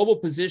position, the global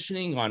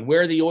positioning on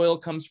where the oil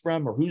comes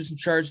from or who's in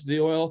charge of the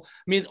oil.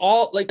 I mean,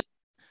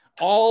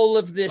 all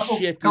of this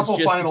shit is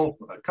just... Final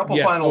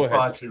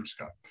thoughts here,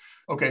 Scott.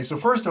 Okay, so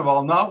first of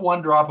all, not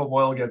one drop of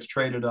oil gets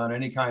traded on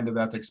any kind of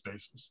ethics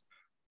basis.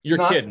 You're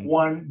not kidding.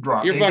 One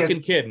drop. You're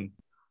fucking kidding.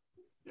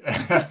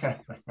 I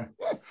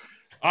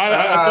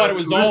thought it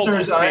was all...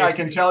 I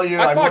can tell you...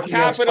 I thought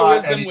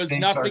capitalism was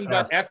nothing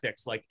but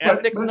ethics. Like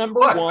ethics number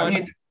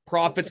one,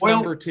 profits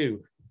number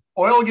two.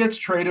 Oil gets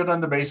traded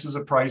on the basis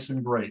of price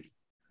and grade.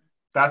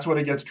 That's what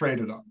it gets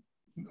traded on.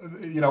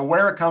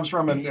 Where it comes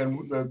from and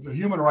the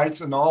human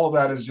rights and all of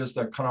that is just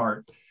a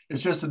canard.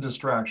 It's just a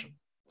distraction.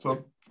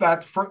 So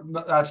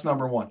that's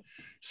number one.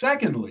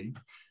 Secondly,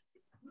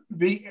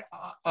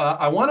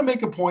 I want to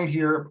make a point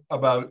here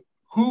about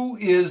who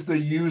is the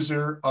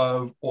user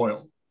of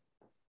oil.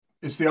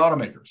 It's the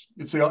automakers.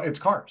 It's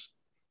cars.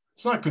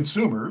 It's not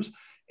consumers.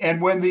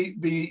 And when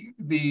in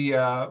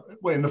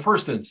the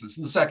first instance,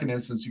 in the second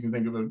instance, you can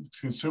think of it as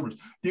consumers.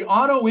 The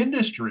auto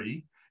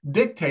industry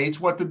dictates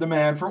what the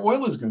demand for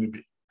oil is going to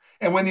be.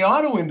 And when the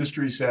auto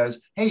industry says,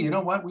 hey, you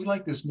know what? We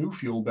like this new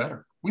fuel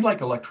better. We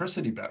like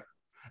electricity better.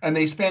 And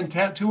they spend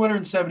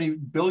 $270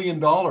 billion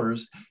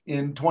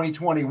in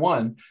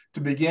 2021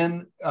 to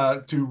begin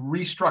to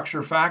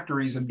restructure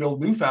factories and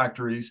build new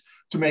factories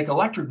to make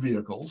electric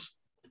vehicles.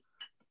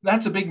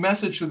 That's a big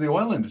message to the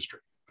oil industry.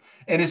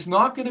 And it's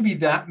not going to be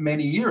that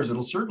many years.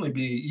 It'll certainly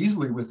be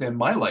easily within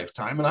my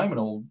lifetime. And I'm an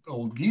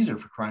old geezer,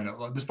 for crying out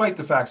loud, despite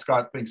the fact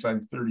Scott thinks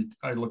I'm 30.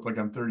 I look like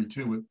I'm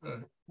 32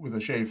 with a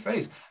shaved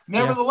face.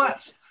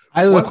 Nevertheless,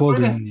 I look older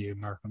than you,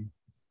 Markham.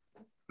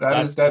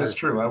 That is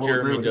true. I will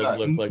Jeremy agree does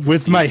with look like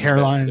with my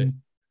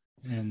hairline.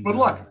 But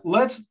look,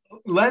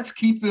 let's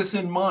keep this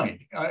in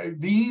mind.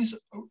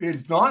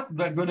 It's not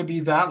going to be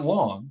that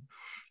long,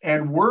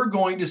 and we're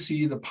going to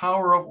see the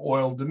power of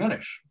oil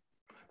diminish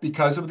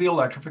because of the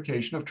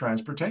electrification of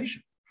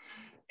transportation.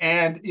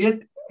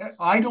 And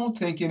I don't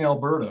think in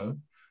Alberta,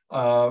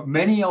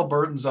 many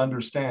Albertans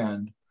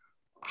understand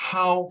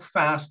how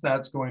fast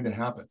that's going to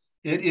happen.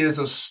 It is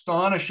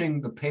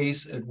astonishing the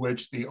pace at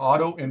which the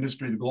auto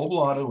industry, the global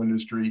auto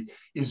industry,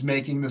 is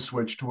making the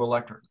switch to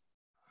electric.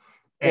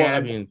 Well,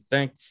 I mean,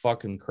 thank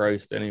fucking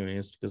Christ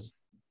anyways, because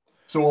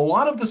so a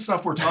lot of the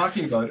stuff we're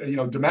talking about,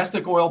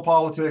 domestic oil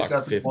politics,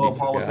 ethical oil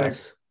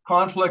politics,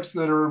 conflicts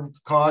that are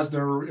caused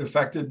or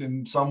affected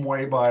in some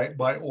way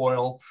by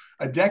oil,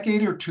 a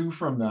decade or two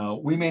from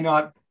now, we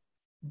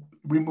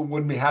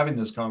wouldn't be having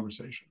this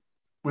conversation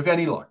with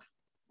any luck.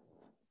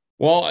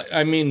 Well,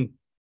 I mean,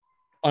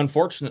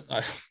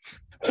 unfortunately,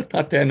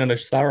 not to end on a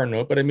sour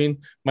note, but I mean,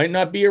 might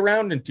not be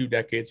around in 2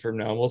 decades from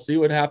now. We'll see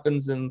what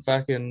happens in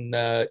fucking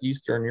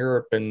Eastern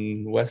Europe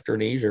and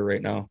Western Asia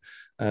right now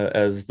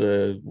as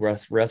the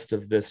rest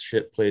of this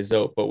shit plays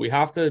out. But we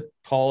have to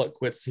call it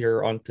quits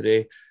here on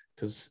today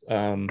because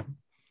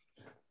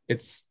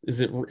is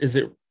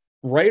it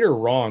right or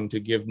wrong to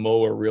give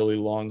Mo a really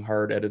long,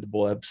 hard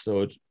editable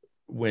episode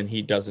when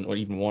he doesn't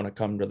even want to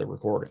come to the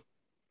recording?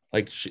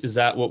 Like, is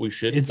that what we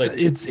should? It's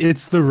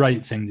the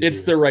right thing to do.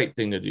 It's the right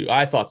thing to do.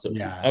 I thought so.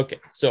 Yeah. Okay.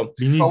 So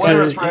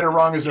whether it's right or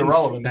wrong is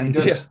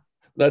irrelevant. Yeah,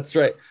 that's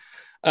right.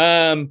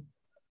 But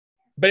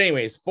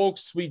anyways,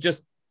 folks, we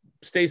just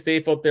stay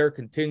safe out there.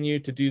 Continue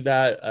to do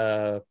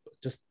that.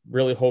 Just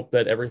really hope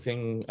that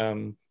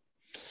everything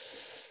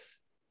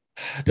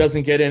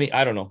doesn't get any.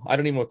 I don't know. I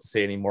don't even know what to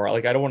say anymore.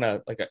 Like, I don't want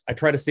to. Like, I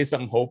try to say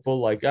something hopeful.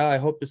 Like, I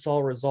hope this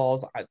all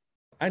resolves.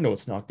 I know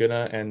it's not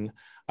gonna, and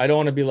I don't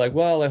want to be like,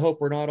 well, I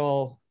hope we're not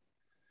all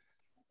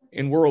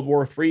in World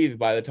War III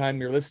by the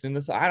time you're listening to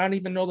this. I don't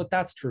even know that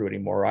that's true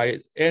anymore.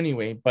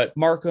 Anyway, but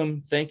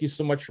Markham, thank you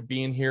so much for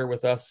being here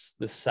with us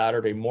this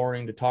Saturday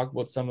morning to talk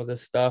about some of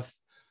this stuff.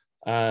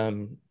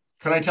 Can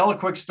I tell a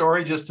quick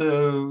story just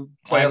to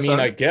play us out?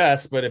 I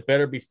guess, but it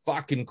better be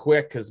fucking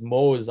quick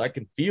because I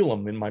can feel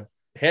him in my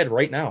head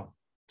right now.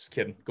 Just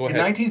kidding. Go ahead.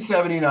 In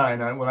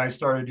 1979, when I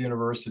started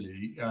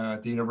university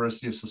at the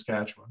University of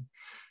Saskatchewan,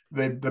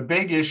 the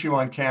big issue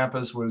on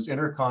campus was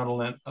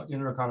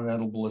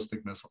intercontinental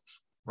ballistic missiles.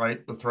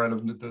 Right, the threat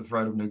of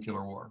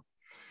nuclear war,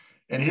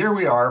 and here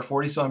we are,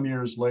 40 some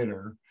years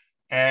later,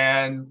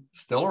 and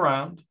still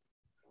around,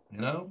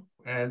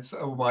 And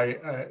so,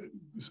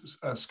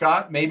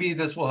 Scott, maybe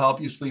this will help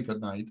you sleep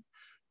at night.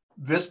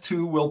 This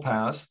too will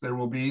pass. There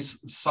will be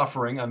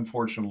suffering,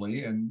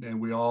 unfortunately, and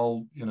we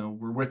all,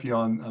 we're with you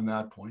on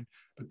that point.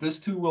 But this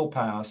too will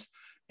pass,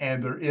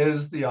 and there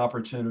is the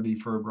opportunity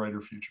for a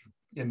brighter future,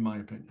 in my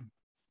opinion.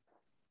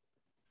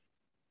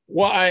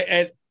 Well,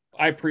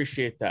 I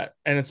appreciate that.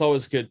 And it's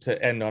always good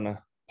to end on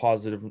a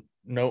positive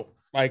note,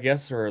 I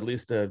guess, or at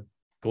least a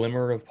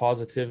glimmer of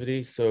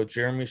positivity. So,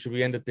 Jeremy, should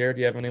we end it there?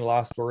 Do you have any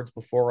last words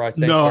before I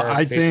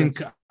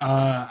thank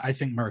I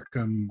think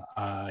Markham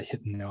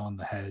hit the nail on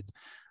the head.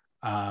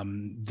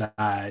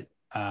 That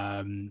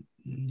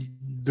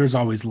there's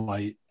always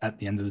light at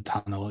the end of the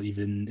tunnel,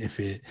 even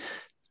if it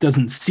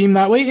doesn't seem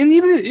that way. And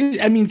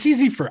it's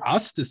easy for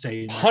us to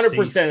say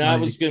 100%. That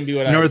was going to be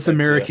what North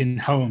American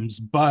homes,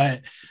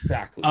 but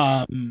exactly.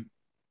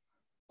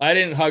 I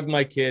didn't hug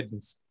my kid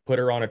and put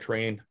her on a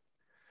train.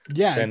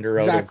 Yeah, send her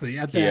exactly.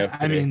 out of Kiev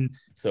today.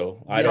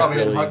 So I don't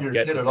really hug your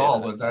get kid to at all,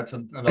 but that's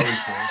another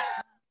story.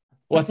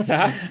 What's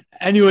that?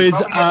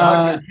 Anyways,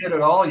 hug your kid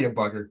at all, you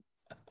bugger.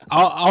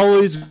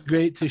 Always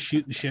great to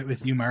shoot the shit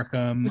with you,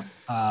 Markham.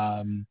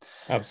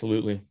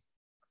 Absolutely.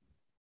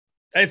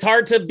 It's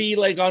hard to be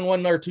like on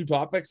 1 or 2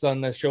 topics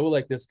on a show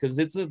like this because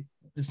it's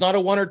not a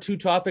 1 or 2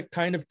 topic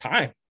kind of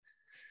time.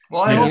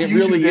 Well, I hope it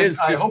really is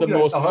just the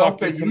most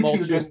fucking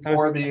tumultuous time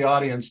for the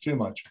audience too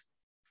much.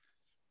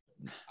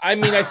 I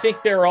mean, I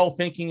think they're all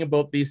thinking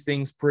about these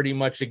things pretty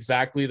much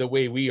exactly the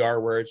way we are,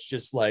 where it's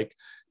just like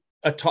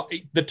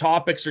the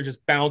topics are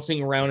just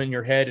bouncing around in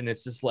your head, and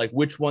it's just like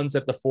which one's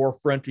at the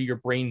forefront of your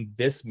brain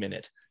this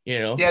minute,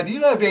 Yeah. Do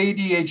you have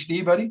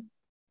ADHD, buddy?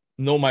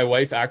 No, my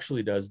wife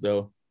actually does,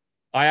 though.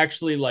 I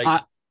actually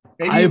I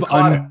have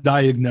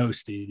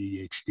undiagnosed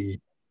ADHD.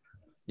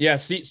 Yeah,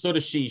 so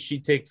does she. She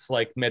takes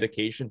like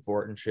medication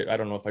for it and shit. I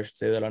don't know if I should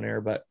say that on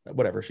air, but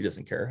whatever. She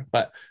doesn't care.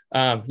 But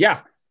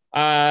yeah,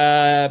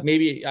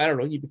 maybe, I don't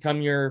know, you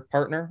become your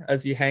partner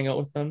as you hang out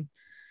with them.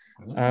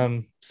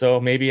 So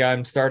maybe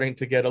I'm starting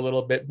to get a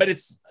little bit, but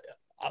it's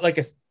like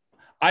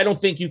I don't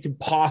think you can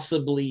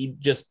possibly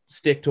just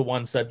stick to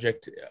one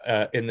subject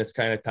in this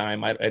kind of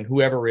time. And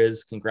whoever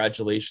is,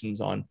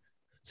 congratulations on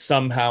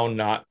somehow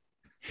not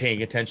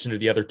paying attention to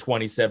the other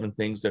 27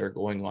 things that are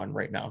going on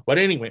right now. But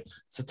anyway,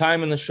 it's a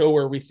time in the show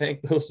where we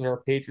thank those of our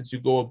patrons who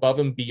go above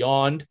and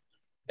beyond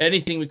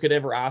anything we could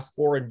ever ask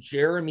for. And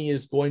Jeremy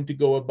is going to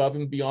go above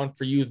and beyond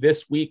for you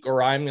this week,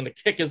 or I'm going to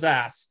kick his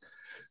ass.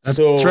 That's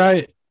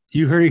right.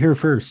 You heard it here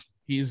first.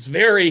 He's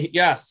very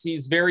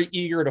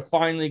eager to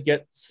finally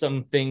get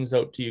some things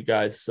out to you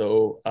guys.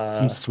 So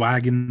some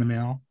swag in the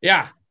mail.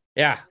 Yeah.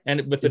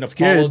 And with an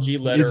apology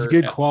letter. It's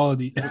good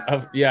quality.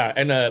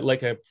 And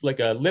like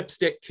a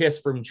lipstick kiss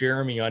from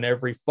Jeremy on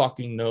every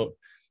fucking note.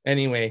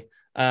 Anyway,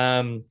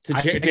 to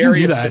Darius,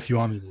 do that if you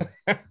want me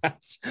to.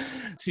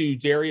 To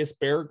Darius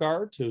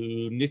Beauregard,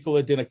 to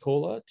Nicola Di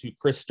Nicola, to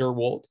Chris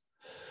Sturwold,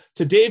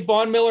 to Dave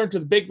Bondmiller, and to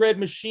the Big Red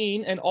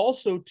Machine, and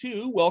also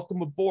to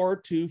welcome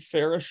aboard to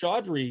Farah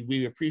Chaudhry.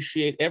 We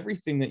appreciate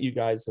everything that you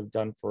guys have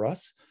done for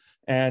us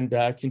and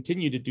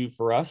continue to do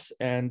for us.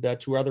 And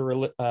to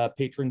other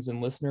patrons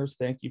and listeners,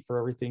 thank you for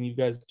everything you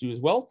guys do as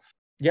well.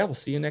 Yeah, we'll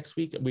see you next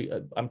week.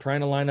 I'm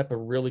trying to line up a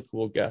really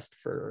cool guest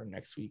for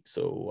next week.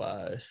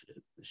 So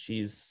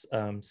she's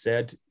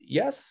said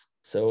yes.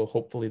 So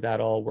hopefully that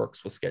all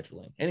works with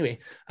scheduling. Anyway,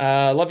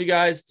 love you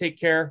guys. Take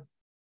care.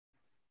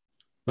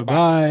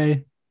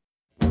 Bye-bye.